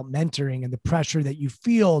something about mentoring and the pressure that you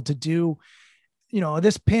feel to do,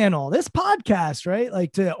 this panel, this podcast, right?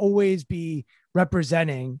 Like to always be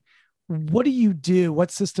representing. What do you do?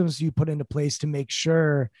 What systems do you put into place to make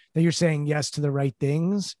sure that you're saying yes to the right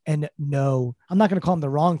things and no, I'm not going to call them the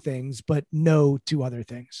wrong things, but no to other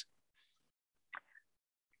things?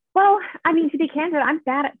 Well, I mean, to be candid, I'm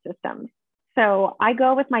bad at systems. So I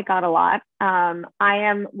go with my gut a lot. I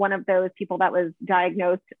am one of those people that was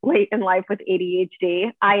diagnosed late in life with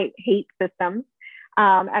ADHD. I hate systems,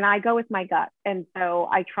 and I go with my gut. And so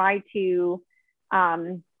I try to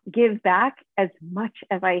give back as much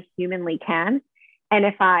as I humanly can. And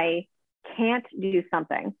if I can't do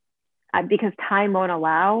something because time won't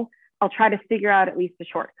allow, I'll try to figure out at least a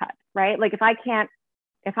shortcut, right? Like if I can't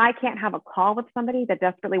have a call with somebody that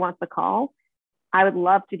desperately wants the call, I would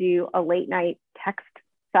love to do a late night text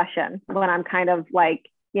session when I'm kind of like,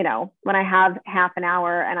 when I have half an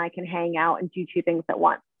hour and I can hang out and do two things at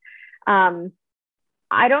once.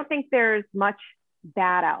 I don't think there's much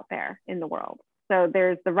bad out there in the world. So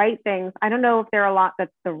there's the right things. I don't know if there are a lot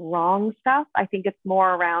that's the wrong stuff. I think it's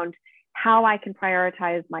more around how I can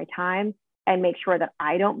prioritize my time and make sure that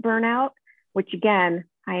I don't burn out, which again,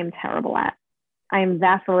 I am terrible at. I am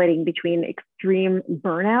vacillating between extreme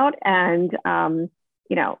burnout and,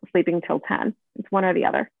 sleeping till 10. It's one or the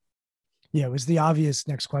other. Yeah, it was the obvious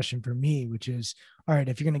next question for me, which is, all right,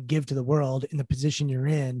 if you're going to give to the world in the position you're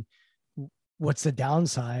in, what's the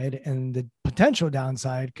downside? And the potential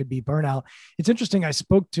downside could be burnout. It's interesting. I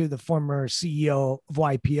spoke to the former CEO of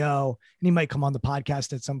YPO, and he might come on the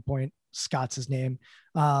podcast at some point. Scott's his name.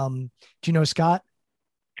 Do you know Scott?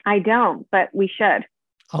 I don't, but we should.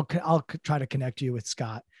 I'll try to connect you with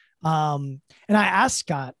Scott. And I asked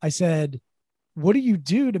Scott, I said, what do you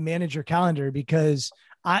do to manage your calendar? Because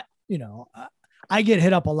I get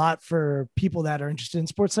hit up a lot for people that are interested in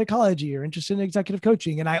sports psychology or interested in executive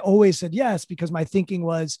coaching. And I always said yes, because my thinking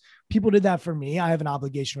was people did that for me. I have an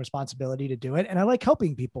obligation, responsibility to do it. And I like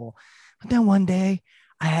helping people. But then one day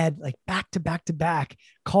I had like back to back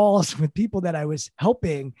calls with people that I was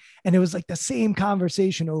helping. And it was like the same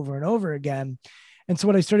conversation over and over again. And so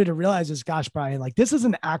what I started to realize is, gosh, Brian, like this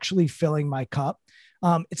isn't actually filling my cup.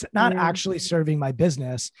 It's not actually serving my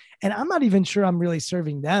business. And I'm not even sure I'm really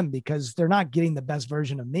serving them because they're not getting the best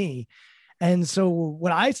version of me. And so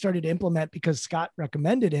what I started to implement, because Scott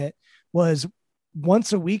recommended it, was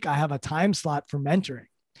once a week, I have a time slot for mentoring.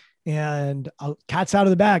 And cat's out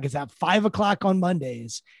of the bag. It's at 5:00 on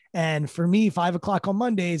Mondays. And for me, 5:00 on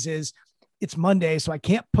Mondays it's Monday, so I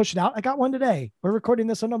can't push it out. I got one today. We're recording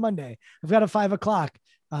this on a Monday. I've got a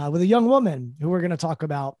 5:00 with a young woman who we're going to talk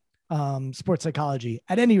about sports psychology.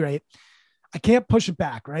 At any rate, I can't push it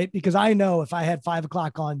back, right? Because I know if I had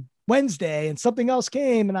 5:00 on Wednesday and something else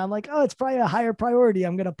came and I'm like, oh, it's probably a higher priority,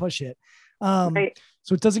 I'm going to push it. Right.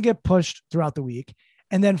 So it doesn't get pushed throughout the week.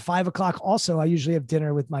 And then 5:00 also, I usually have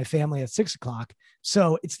dinner with my family at 6:00.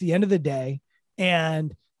 So it's the end of the day.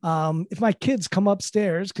 And if my kids come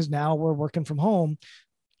upstairs, because now we're working from home,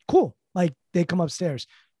 cool. Like they come upstairs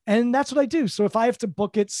and that's what I do. So if I have to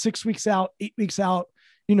book it 6 weeks out, 8 weeks out,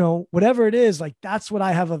 whatever it is, like that's what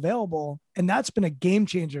I have available. And that's been a game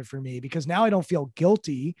changer for me because now I don't feel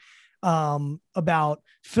guilty about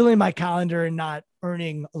filling my calendar and not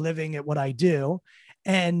earning a living at what I do.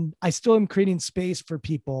 And I still am creating space for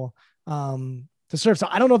people to serve. So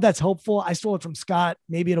I don't know if that's helpful. I stole it from Scott.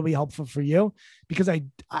 Maybe it'll be helpful for you because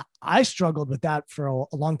I struggled with that for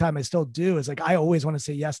a long time. I still do. It's like, I always want to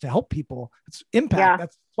say yes to help people. It's impact. Yeah.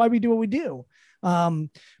 That's why we do what we do.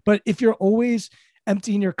 But if you're always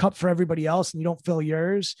emptying your cup for everybody else and you don't fill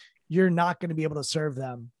yours, you're not going to be able to serve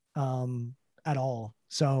them at all.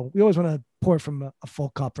 So we always want to pour from a full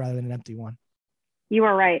cup rather than an empty one. You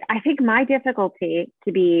are right. I think my difficulty,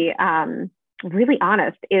 to be really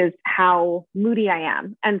honest, is how moody I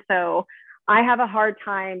am. And so I have a hard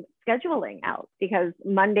time scheduling out because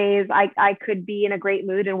Mondays I could be in a great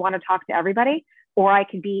mood and want to talk to everybody, or I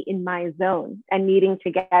could be in my zone and needing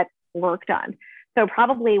to get work done. So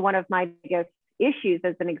probably one of my biggest issues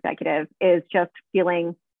as an executive is just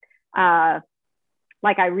feeling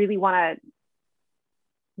like I really want to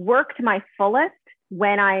work to my fullest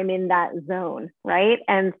when I'm in that zone, right?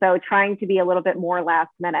 And so trying to be a little bit more last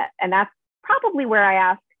minute. And that's probably where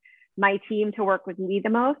I ask my team to work with me the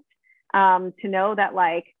most, to know that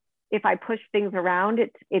like, if I push things around,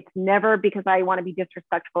 it's never because I want to be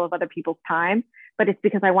disrespectful of other people's time, but it's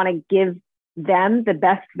because I want to give them the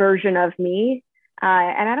best version of me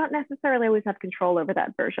And I don't necessarily always have control over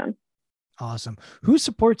that version. Awesome. Who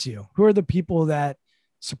supports you? Who are the people that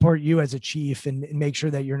support you as a chief and make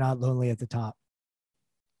sure that you're not lonely at the top?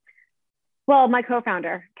 Well, my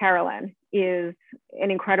co-founder, Carolyn, is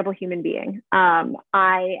an incredible human being.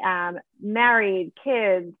 I am married,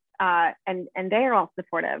 kids, and they are all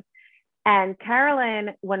supportive. And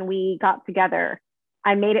Carolyn, when we got together,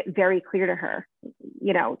 I made it very clear to her,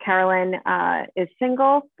 you know, Carolyn is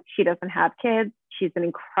single. She doesn't have kids. She's an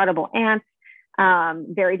incredible aunt,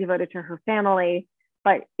 very devoted to her family,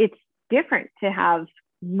 but it's different to have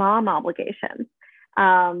mom obligations.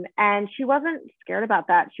 And she wasn't scared about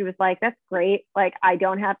that. She was like, that's great. Like, I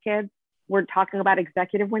don't have kids. We're talking about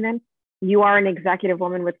executive women. You are an executive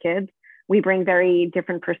woman with kids. We bring very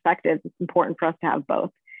different perspectives. It's important for us to have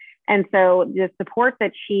both. And so the support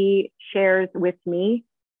that she shares with me,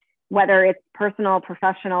 whether it's personal,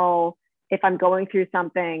 professional, if I'm going through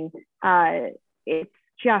something, it's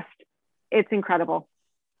incredible.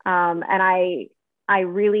 And I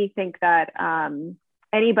really think that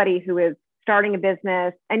anybody who is starting a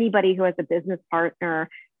business, anybody who has a business partner,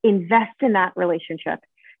 invest in that relationship,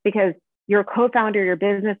 because your co-founder, your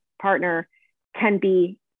business partner can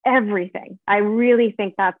be everything. I really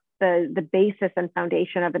think that's the basis and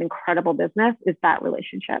foundation of an incredible business, is that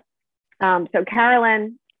relationship. So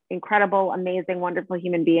Carolyn, incredible, amazing, wonderful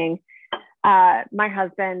human being. My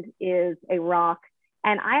husband is a rock.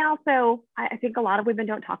 And I think a lot of women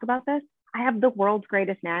don't talk about this. I have the world's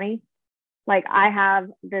greatest nanny. Like, I have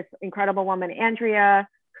this incredible woman, Andrea,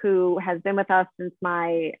 who has been with us since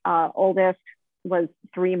my oldest was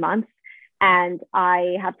 3 months. And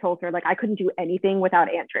I have told her, like, I couldn't do anything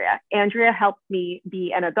without Andrea. Andrea helps me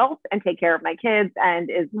be an adult and take care of my kids and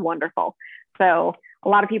is wonderful. So a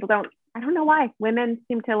lot of people I don't know why women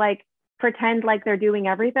seem to like pretend like they're doing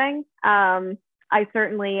everything. I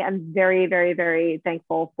certainly am very, very, very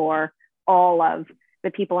thankful for all of the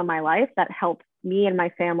people in my life that help me and my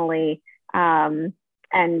family. And,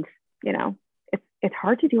 you know, it's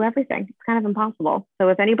hard to do everything. It's kind of impossible. So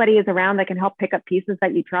if anybody is around that can help pick up pieces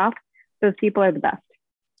that you drop, those people are the best.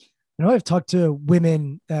 I know I've talked to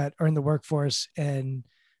women that are in the workforce and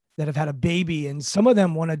that have had a baby, and some of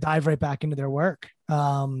them want to dive right back into their work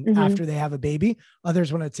after they have a baby.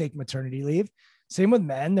 Others want to take maternity leave. Same with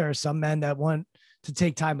men. There are some men that want to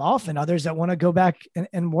take time off and others that want to go back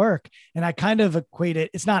and work. And I kind of equate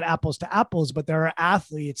it. It's not apples to apples, but there are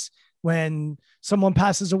athletes, when someone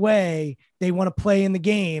passes away, they want to play in the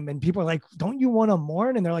game, and people are like, don't you want to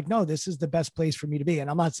mourn? And they're like, no, this is the best place for me to be. And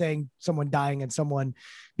I'm not saying someone dying and someone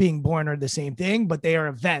being born are the same thing, but they are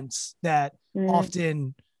events that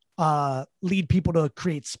often lead people to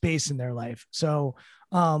create space in their life. So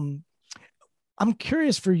I'm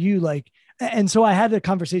curious for you, like, and so I had a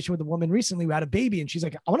conversation with a woman recently who had a baby, and she's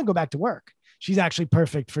like, I want to go back to work. She's actually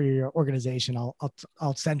perfect for your organization.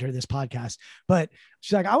 I'll send her this podcast, but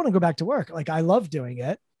she's like, I want to go back to work. Like, I love doing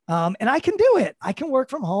it. And I can do it. I can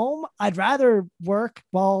work from home. I'd rather work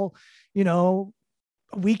while, you know,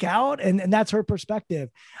 a week out. And that's her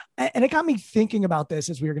perspective. And it got me thinking about this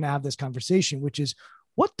as we were going to have this conversation, which is,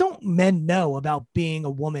 what don't men know about being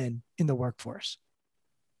a woman in the workforce?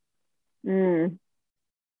 Well,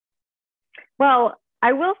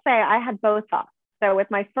 I will say I had both thoughts. So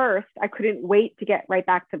with my first, I couldn't wait to get right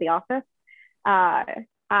back to the office.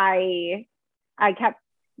 I kept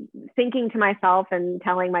thinking to myself and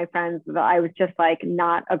telling my friends that I was just like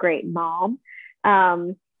not a great mom.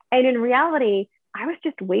 And in reality, I was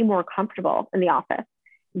just way more comfortable in the office.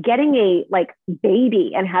 Getting a like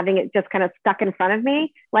baby and having it just kind of stuck in front of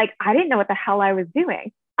me, like I didn't know what the hell I was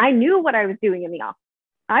doing. I knew what I was doing in the office.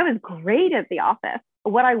 I was great at the office.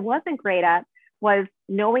 What I wasn't great at was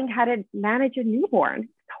knowing how to manage a newborn.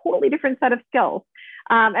 Totally different set of skills.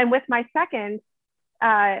 And with my second,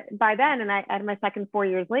 by then, and I had my second 4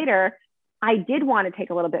 years later, I did want to take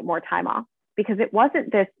a little bit more time off, because it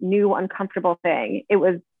wasn't this new uncomfortable thing. It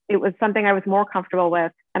was something I was more comfortable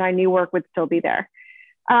with, and I knew work would still be there.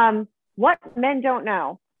 What men don't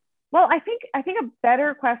know? Well, I think a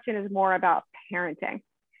better question is more about parenting.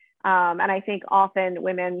 And I think often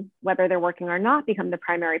women, whether they're working or not, become the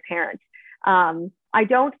primary parent. I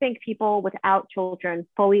don't think people without children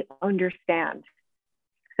fully understand.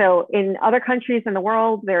 So in other countries in the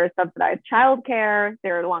world, there is subsidized childcare,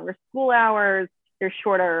 there are longer school hours, there's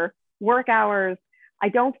shorter work hours. I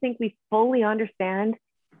don't think we fully understand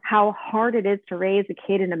how hard it is to raise a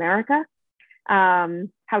kid in America,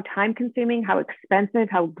 how time consuming, how expensive,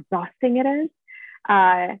 how exhausting it is.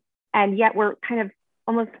 And yet we're kind of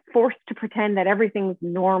almost forced to pretend that everything's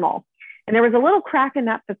normal. And there was a little crack in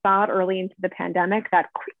that facade early into the pandemic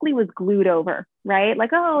that quickly was glued over, right?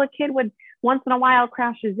 Like, oh, a kid would once in a while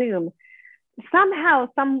crash a Zoom. Somehow,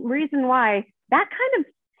 some reason why that kind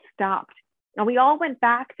of stopped. And we all went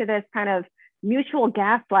back to this kind of mutual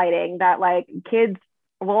gaslighting that like kids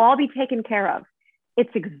will all be taken care of.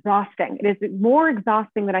 It's exhausting. It is more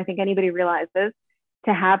exhausting than I think anybody realizes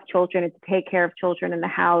to have children and to take care of children in the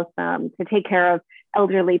house, to take care of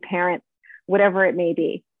elderly parents, whatever it may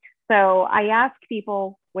be. So I ask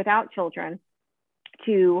people without children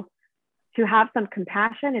to have some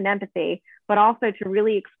compassion and empathy, but also to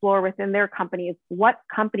really explore within their companies what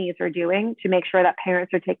companies are doing to make sure that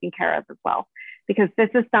parents are taken care of as well. Because this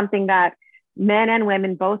is something that men and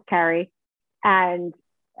women both carry. And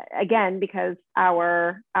again, because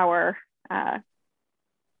our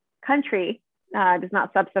country does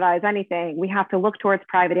not subsidize anything, we have to look towards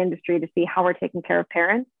private industry to see how we're taking care of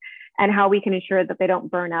parents and how we can ensure that they don't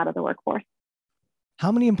burn out of the workforce.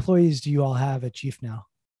 How many employees do you all have at Chief now?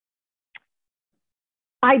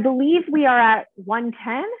 I believe we are at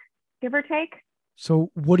 110, give or take.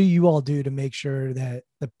 So what do you all do to make sure that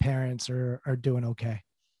the parents are doing okay?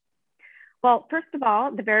 Well, first of all,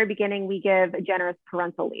 at the very beginning, we give a generous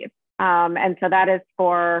parental leave. And so that is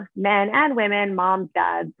for men and women, moms,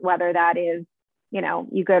 dads, whether that is,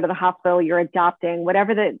 you go to the hospital, you're adopting,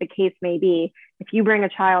 whatever the case may be. If you bring a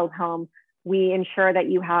child home, we ensure that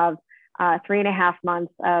you have 3.5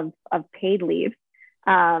 months of paid leave,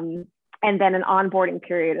 and then an onboarding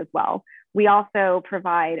period as well. We also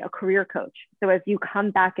provide a career coach. So as you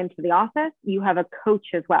come back into the office, you have a coach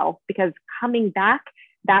as well, because coming back,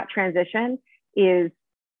 that transition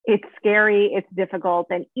it's scary, it's difficult.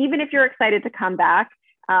 And even if you're excited to come back,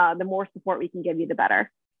 the more support we can give you, the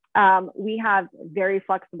better. We have very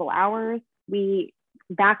flexible hours.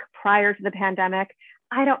 Back prior to the pandemic,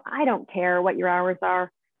 I don't care what your hours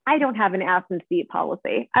are. I don't have an ass and seat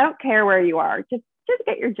policy. I don't care where you are. Just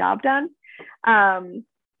get your job done.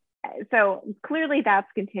 So clearly that's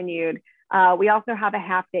continued. We also have a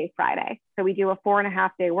half day Friday. So we do a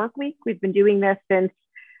 4.5 day work week. We've been doing this since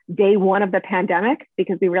day one of the pandemic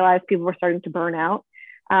because we realized people were starting to burn out.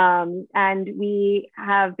 And we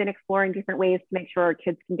have been exploring different ways to make sure our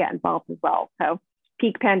kids can get involved as well. So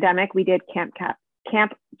peak pandemic, we did Camp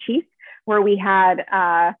Chief, where we had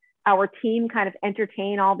our team kind of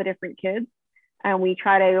entertain all the different kids. And we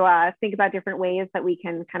try to think about different ways that we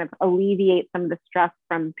can kind of alleviate some of the stress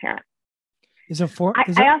from parents.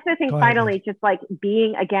 I also think finally, just like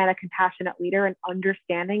being, again, a compassionate leader and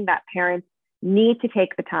understanding that parents need to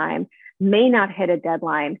take the time, may not hit a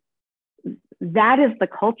deadline. That is the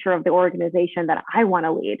culture of the organization that I want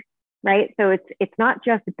to lead, right? So it's not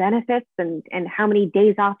just benefits and how many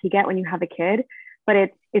days off you get when you have a kid, but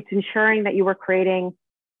it's ensuring that you are creating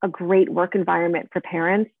a great work environment for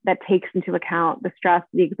parents that takes into account the stress,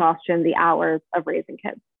 the exhaustion, the hours of raising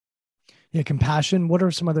kids. Yeah, compassion. What are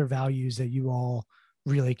some other values that you all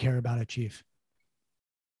really care about at Chief?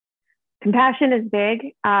 Compassion is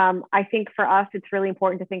big. I think for us, it's really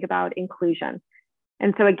important to think about inclusion.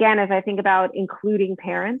 And so again, as I think about including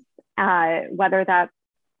parents, whether that's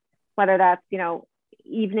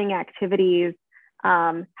evening activities,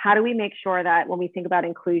 how do we make sure that when we think about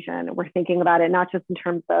inclusion, we're thinking about it not just in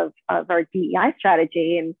terms of our DEI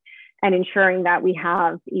strategy and ensuring that we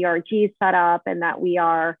have ERGs set up and that we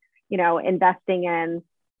are, investing in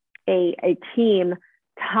a team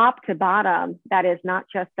top to bottom that is not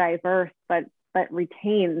just diverse, but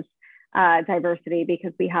retains diversity,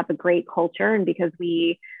 because we have a great culture and because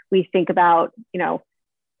we think about,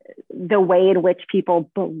 the way in which people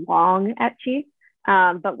belong at Chief.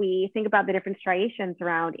 But we think about the different striations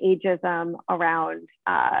around ageism, around,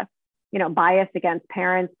 bias against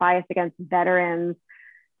parents, bias against veterans.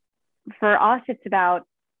 For us, it's about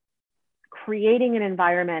creating an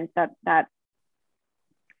environment that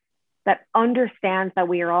understands that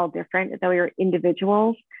we are all different, that we are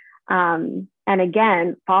individuals. And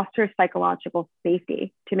again, fosters psychological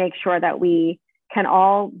safety to make sure that we can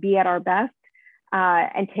all be at our best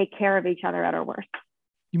and take care of each other at our worst.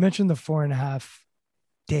 You mentioned the 4.5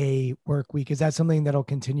 day work week. Is that something that'll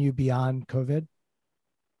continue beyond COVID?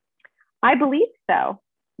 I believe so.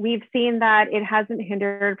 We've seen that it hasn't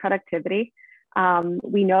hindered productivity.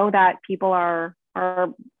 We know that people are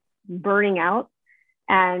burning out,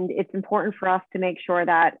 and it's important for us to make sure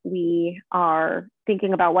that we are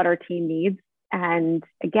thinking about what our team needs. And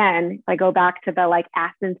again, if I go back to the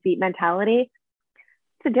ass and seat mentality,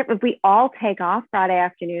 it's a difference. If we all take off Friday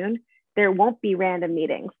afternoon, there won't be random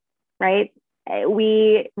meetings, right?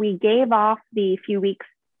 We gave off the few weeks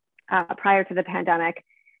prior to the pandemic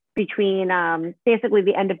between basically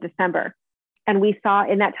the end of December. And we saw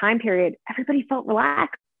in that time period, everybody felt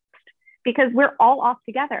relaxed. because we're all off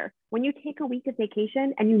together. When you take a week of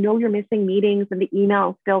vacation and you know you're missing meetings and the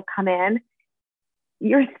emails still come in,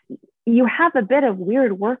 you have a bit of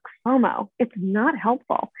weird work FOMO. It's not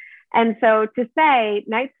helpful. And so to say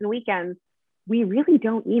nights and weekends, we really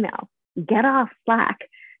don't email. Get off Slack,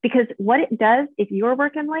 because what it does if you're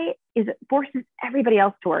working late is it forces everybody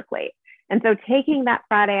else to work late. And so taking that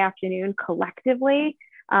Friday afternoon collectively,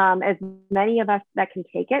 as many of us that can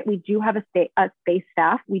take it, we do have a space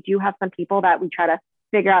staff. We do have some people that we try to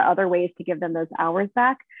figure out other ways to give them those hours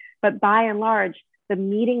back. But by and large, the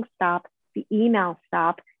meetings stop, the emails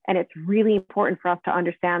stop. And it's really important for us to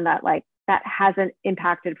understand that that hasn't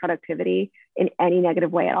impacted productivity in any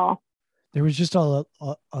negative way at all. There was just a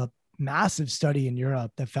massive study in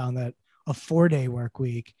Europe that found that a 4-day work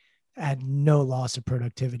week had no loss of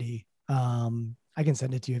productivity. I can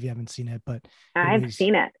send it to you if you haven't seen it, but I've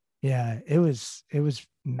seen it. Yeah, it was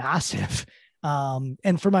massive.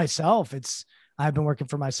 And for myself, I've been working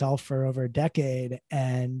for myself for over a decade,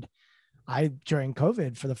 and during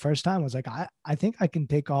COVID for the first time was like, I think I can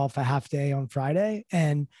take off a half day on Friday.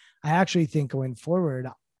 And I actually think going forward,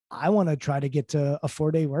 I want to try to get to a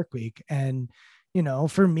 4-day work week. And,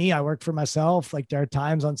 for me, I work for myself. Like there are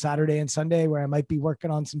times on Saturday and Sunday where I might be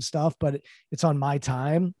working on some stuff, but it's on my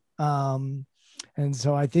time. And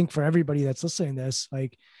so I think for everybody that's listening to this,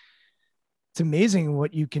 it's amazing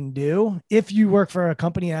what you can do if you work for a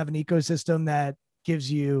company and have an ecosystem that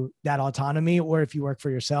gives you that autonomy, or if you work for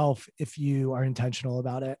yourself, if you are intentional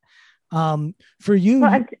about it. For you,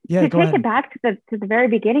 to take it back to the very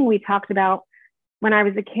beginning, we talked about when I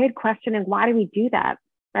was a kid questioning, why do we do that?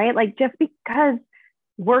 Right? Like just because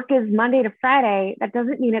work is Monday to Friday, that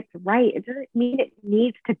doesn't mean it's right. It doesn't mean it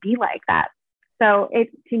needs to be like that. So it,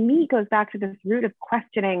 to me, goes back to this root of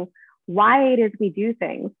questioning why it is we do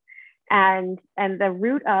things. And the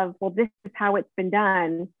root of, well, this is how it's been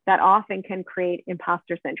done, that often can create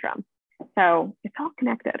imposter syndrome. So it's all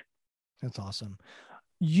connected. That's awesome.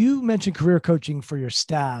 You mentioned career coaching for your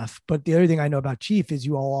staff, but the other thing I know about Chief is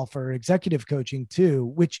you all offer executive coaching too,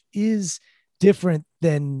 which is different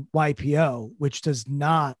than YPO, which does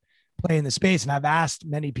not play in the space. And I've asked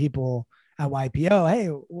many people at YPO, hey,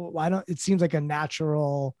 why don't, it seems like a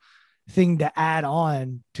natural thing to add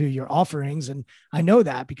on to your offerings. And I know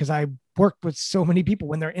that because I work with so many people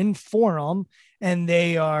when they're in forum and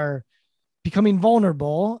they are becoming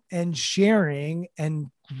vulnerable and sharing and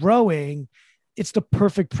growing, it's the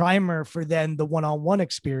perfect primer for then the one-on-one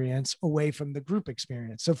experience away from the group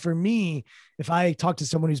experience. So for me, if I talk to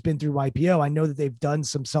someone who's been through YPO, I know that they've done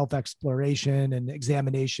some self-exploration and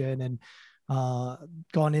examination and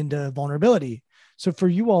gone into vulnerability. So for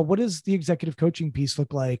you all, what does the executive coaching piece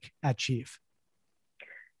look like at Chief?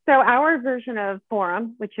 So our version of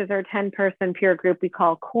Forum, which is our 10-person peer group we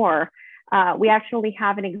call Core, we actually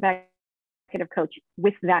have an executive coach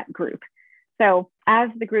with that group. So as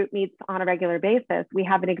the group meets on a regular basis, we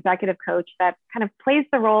have an executive coach that kind of plays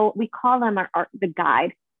the role. We call them the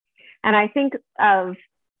guide. And I think of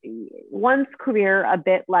one's career a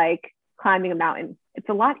bit like climbing a mountain. It's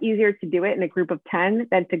a lot easier to do it in a group of 10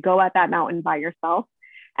 than to go at that mountain by yourself.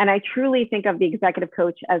 And I truly think of the executive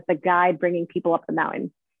coach as the guide bringing people up the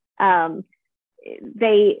mountain.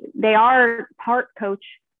 They are part coach.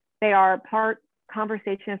 They are part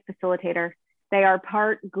conversationist facilitator. They are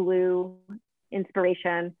part glue,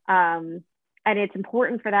 inspiration. And it's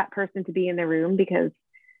important for that person to be in the room, because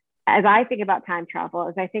as I think about time travel,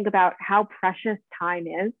 as I think about how precious time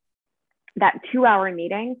is, that 2-hour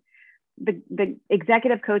meeting, the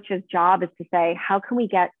executive coach's job is to say, how can we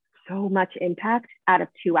get so much impact out of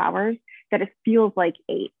 2 hours that it feels like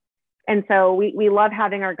 8? And so we love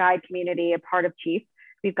having our guide community a part of Chief.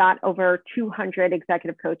 We've got over 200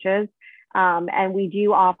 executive coaches, and we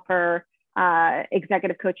do offer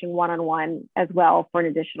executive coaching one-on-one as well for an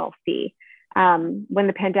additional fee. When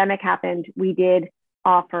the pandemic happened, we did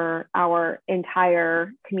offer our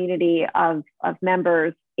entire community of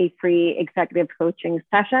members a free executive coaching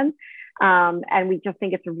session. And we just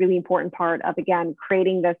think it's a really important part of, again,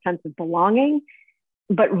 creating this sense of belonging,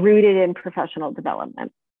 but rooted in professional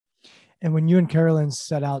development. And when you and Carolyn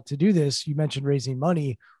set out to do this, you mentioned raising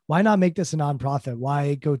money. Why not make this a nonprofit?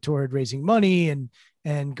 Why go toward raising money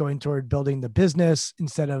and going toward building the business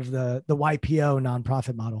instead of the YPO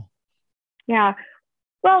nonprofit model? Yeah,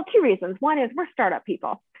 well, 2 reasons. One is we're startup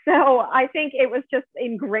people. So I think it was just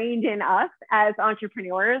ingrained in us as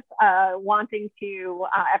entrepreneurs, wanting to,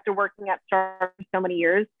 after working at Startup for so many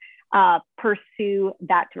years, pursue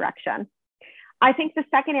that direction. I think the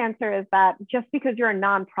second answer is that just because you're a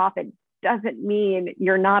nonprofit doesn't mean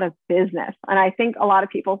you're not a business. And I think a lot of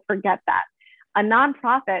people forget that. A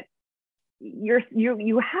nonprofit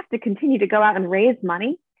you have to continue to go out and raise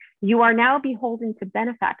money. You are now beholden to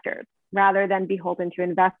benefactors rather than beholden to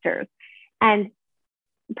investors. And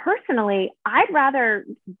personally, I'd rather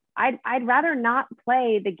not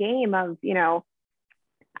play the game of,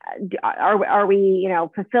 are we,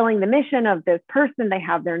 fulfilling the mission of this person? They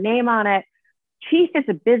have their name on it. Chief is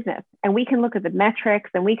a business, and we can look at the metrics,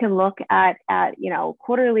 and we can look at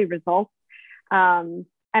quarterly results. And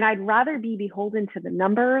I'd rather be beholden to the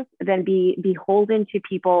numbers than be beholden to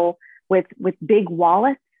people with big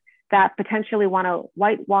wallets that potentially want to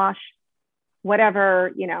whitewash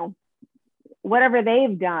whatever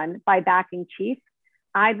they've done by backing Chief.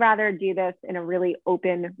 I'd rather do this in a really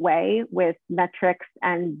open way with metrics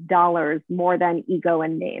and dollars more than ego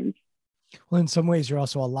and names. Well, in some ways, you're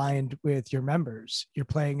also aligned with your members. You're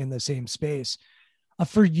playing in the same space.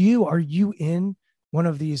 For you, are you in one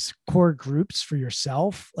of these core groups for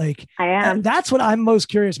yourself? Like, I am. That's what I'm most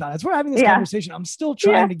curious about. That's why we're having this conversation. I'm still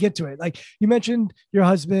trying to get to it. Like, you mentioned your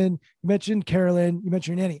husband, you mentioned Carolyn, you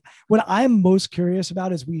mentioned Annie. What I'm most curious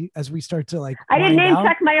about as we start to like, I didn't name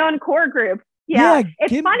check my own core group. Yeah,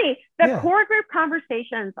 it's funny. The core group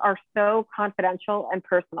conversations are so confidential and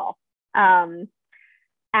personal.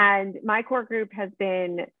 And my core group has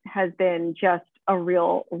been just a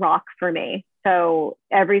real rock for me. So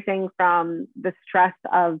everything from the stress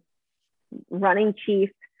of running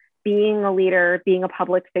Chief, being a leader, being a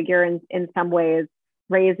public figure in some ways,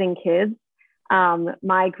 raising kids,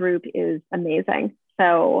 my group is amazing.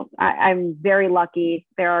 So I'm very lucky.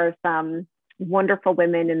 There are some wonderful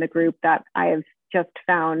women in the group that I have just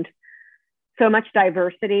found so much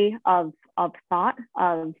diversity of thought,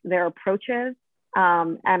 of their approaches.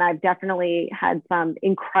 And I've definitely had some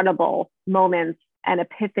incredible moments and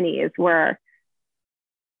epiphanies where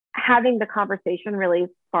having the conversation really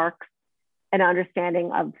sparks an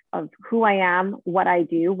understanding of who I am, what I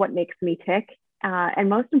do, what makes me tick, and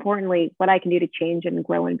most importantly, what I can do to change and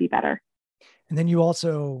grow and be better. And then you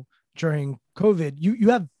also, during COVID, you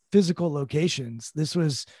have physical locations.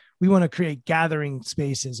 We want to create gathering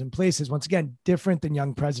spaces and places, once again, different than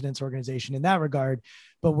Young Presidents Organization in that regard,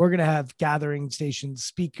 but we're going to have gathering stations,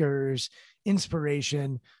 speakers,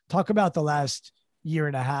 inspiration. Talk about the last year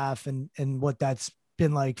and a half and what that's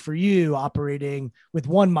been like for you operating with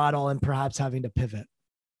one model and perhaps having to pivot.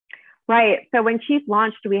 Right. So when Chief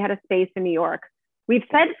launched, we had a space in New York. We've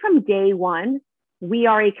said from day one, we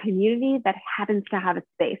are a community that happens to have a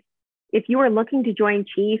space. If you are looking to join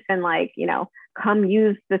Chief and come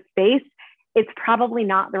use the space, it's probably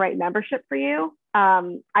not the right membership for you.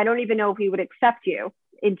 I don't even know if we would accept you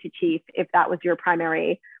into Chief if that was your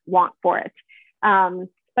primary want for it.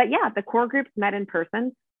 But yeah, the core groups met in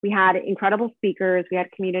person. We had incredible speakers. We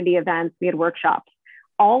had community events. We had workshops.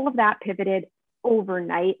 All of that pivoted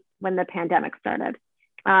overnight when the pandemic started.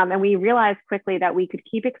 And we realized quickly that we could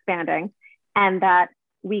keep expanding and that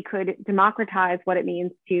we could democratize what it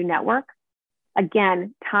means to network.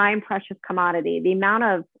 Again, time, precious commodity. The amount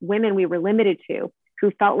of women we were limited to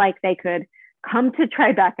who felt like they could come to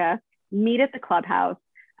Tribeca, meet at the clubhouse,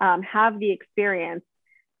 have the experience.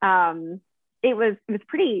 It was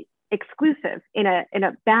pretty exclusive in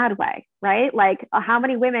a bad way, right? Like how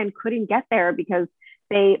many women couldn't get there because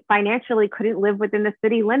they financially couldn't live within the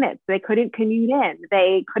city limits. They couldn't commute in.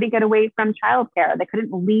 They couldn't get away from childcare. They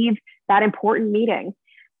couldn't leave that important meeting.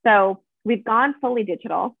 So we've gone fully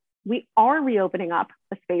digital. We are reopening up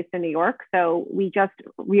a space in New York. So we just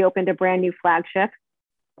reopened a brand new flagship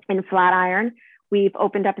in Flatiron. We've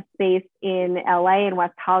opened up a space in LA and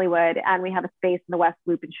West Hollywood, and we have a space in the West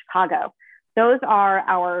Loop in Chicago. Those are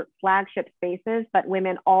our flagship spaces that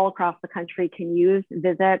women all across the country can use,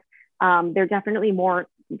 visit. They're definitely more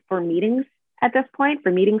for meetings at this point,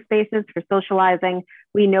 for meeting spaces, for socializing.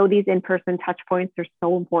 We know these in-person touch points are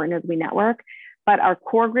so important as we network, but our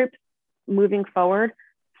core groups moving forward,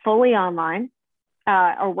 fully online,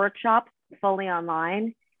 our workshops, fully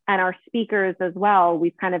online, and our speakers as well.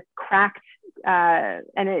 We've kind of cracked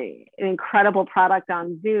an incredible product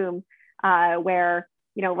on Zoom where,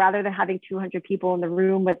 rather than having 200 people in the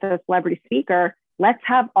room with a celebrity speaker, let's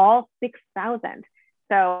have all 6,000.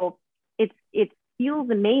 So it feels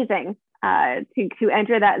amazing to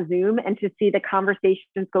enter that Zoom and to see the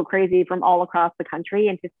conversations go crazy from all across the country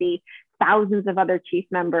and to see thousands of other Chief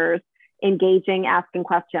members engaging, asking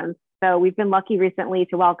questions. So we've been lucky recently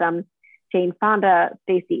to welcome Jane Fonda,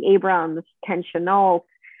 Stacey Abrams, Ken Chenault.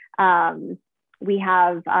 We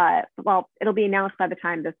have, it'll be announced by the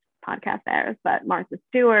time this podcast airs, but Martha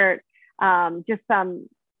Stewart, just some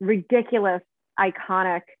ridiculous,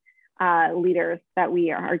 iconic leaders that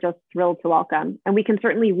we are just thrilled to welcome. And we can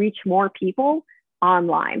certainly reach more people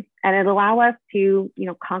online, and it'll allow us to,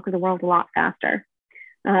 conquer the world a lot faster.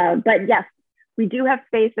 But yes, we do have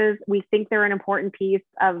spaces. We think they're an important piece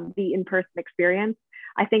of the in-person experience.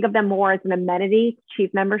 I think of them more as an amenity,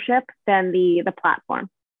 Chief membership, than the platform.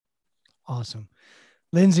 Awesome.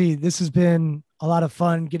 Lindsay, this has been a lot of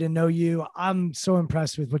fun getting to know you. I'm so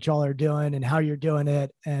impressed with what y'all are doing and how you're doing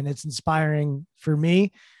it. And it's inspiring for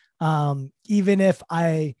me. Even if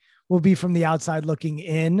I will be from the outside looking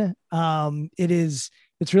in,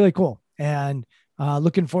 it's really cool. And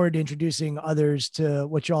looking forward to introducing others to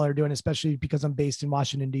what y'all are doing, especially because I'm based in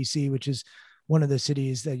Washington, D.C., which is one of the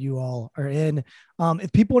cities that you all are in.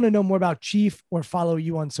 If people want to know more about Chief or follow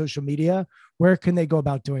you on social media, where can they go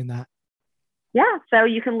about doing that? Yeah, so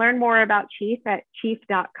you can learn more about Chief at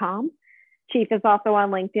chief.com. Chief is also on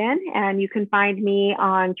LinkedIn, and you can find me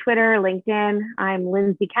on Twitter, LinkedIn. I'm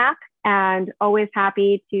Lindsay Kapp, and always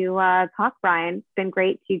happy to talk, Brian. It's been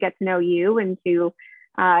great to get to know you and to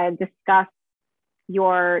discuss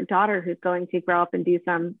your daughter, who's going to grow up and do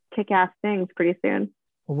some kick-ass things pretty soon.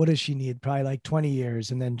 Well, what does she need? Probably like 20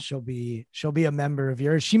 years, and then she'll be a member of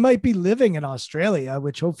yours. She might be living in Australia,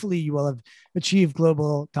 which hopefully you will have achieved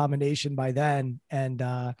global domination by then, and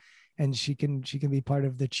she can be part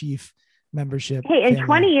of the Chief membership. Hey, in family.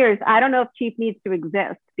 20 years, I don't know if Chief needs to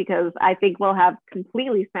exist, because I think we'll have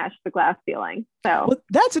completely smashed the glass ceiling. So well,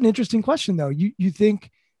 that's an interesting question, though. You think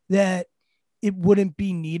that it wouldn't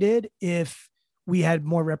be needed if we had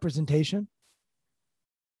more representation?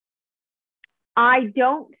 I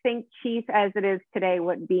don't think Chief as it is today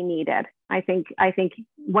would be needed. I think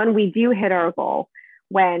when we do hit our goal,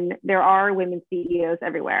 when there are women CEOs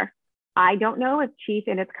everywhere, I don't know if Chief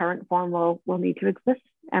in its current form will need to exist.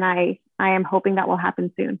 And I am hoping that will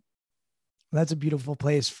happen soon. That's a beautiful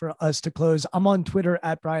place for us to close. I'm on Twitter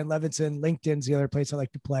at Brian Levinson. LinkedIn's the other place I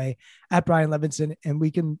like to play, at Brian Levinson. And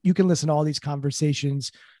you can listen to all these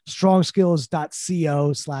conversations,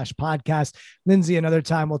 strongskills.co/podcast. Lindsay, another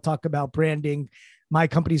time we'll talk about branding. My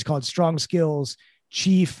company's called Strong Skills.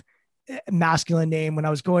 Chief, masculine name. When I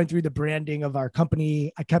was going through the branding of our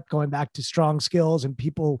company, I kept going back to Strong Skills, and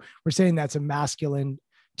people were saying that's a masculine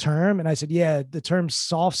term. And I said, yeah, the term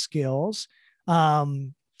soft skills,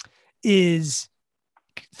 is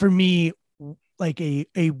for me like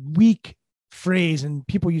a weak phrase, and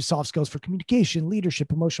people use soft skills for communication,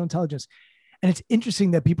 leadership, emotional intelligence. And it's interesting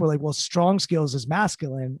that people are like, well, strong skills is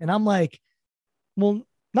masculine. And I'm like, well,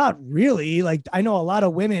 not really. Like, I know a lot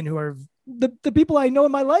of women who are the people I know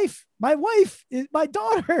in my life. My wife, my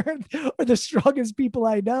daughter are the strongest people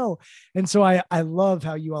I know. And so I love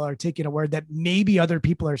how you all are taking a word that maybe other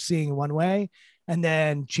people are seeing one way and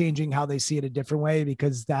then changing how they see it a different way,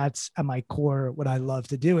 because that's at my core what I love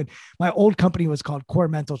to do. And my old company was called Core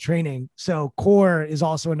Mental Training. So core is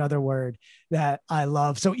also another word that I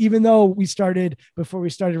love. So even though before we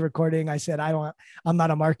started recording, I said, I'm not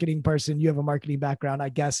a marketing person. You have a marketing background. I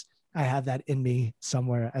guess I have that in me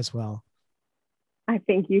somewhere as well. I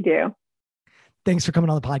think you do. Thanks for coming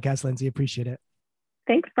on the podcast, Lindsay. Appreciate it.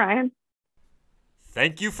 Thanks, Brian.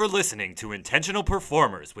 Thank you for listening to Intentional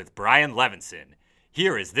Performers with Brian Levinson.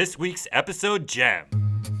 Here is this week's episode gem.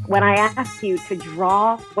 When I ask you to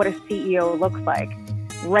draw what a CEO looks like,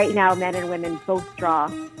 right now men and women both draw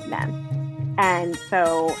men. And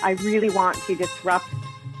so I really want to disrupt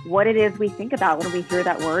what it is we think about when we hear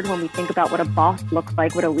that word, when we think about what a boss looks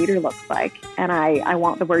like, what a leader looks like. And I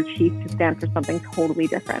want the word chief to stand for something totally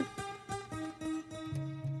different.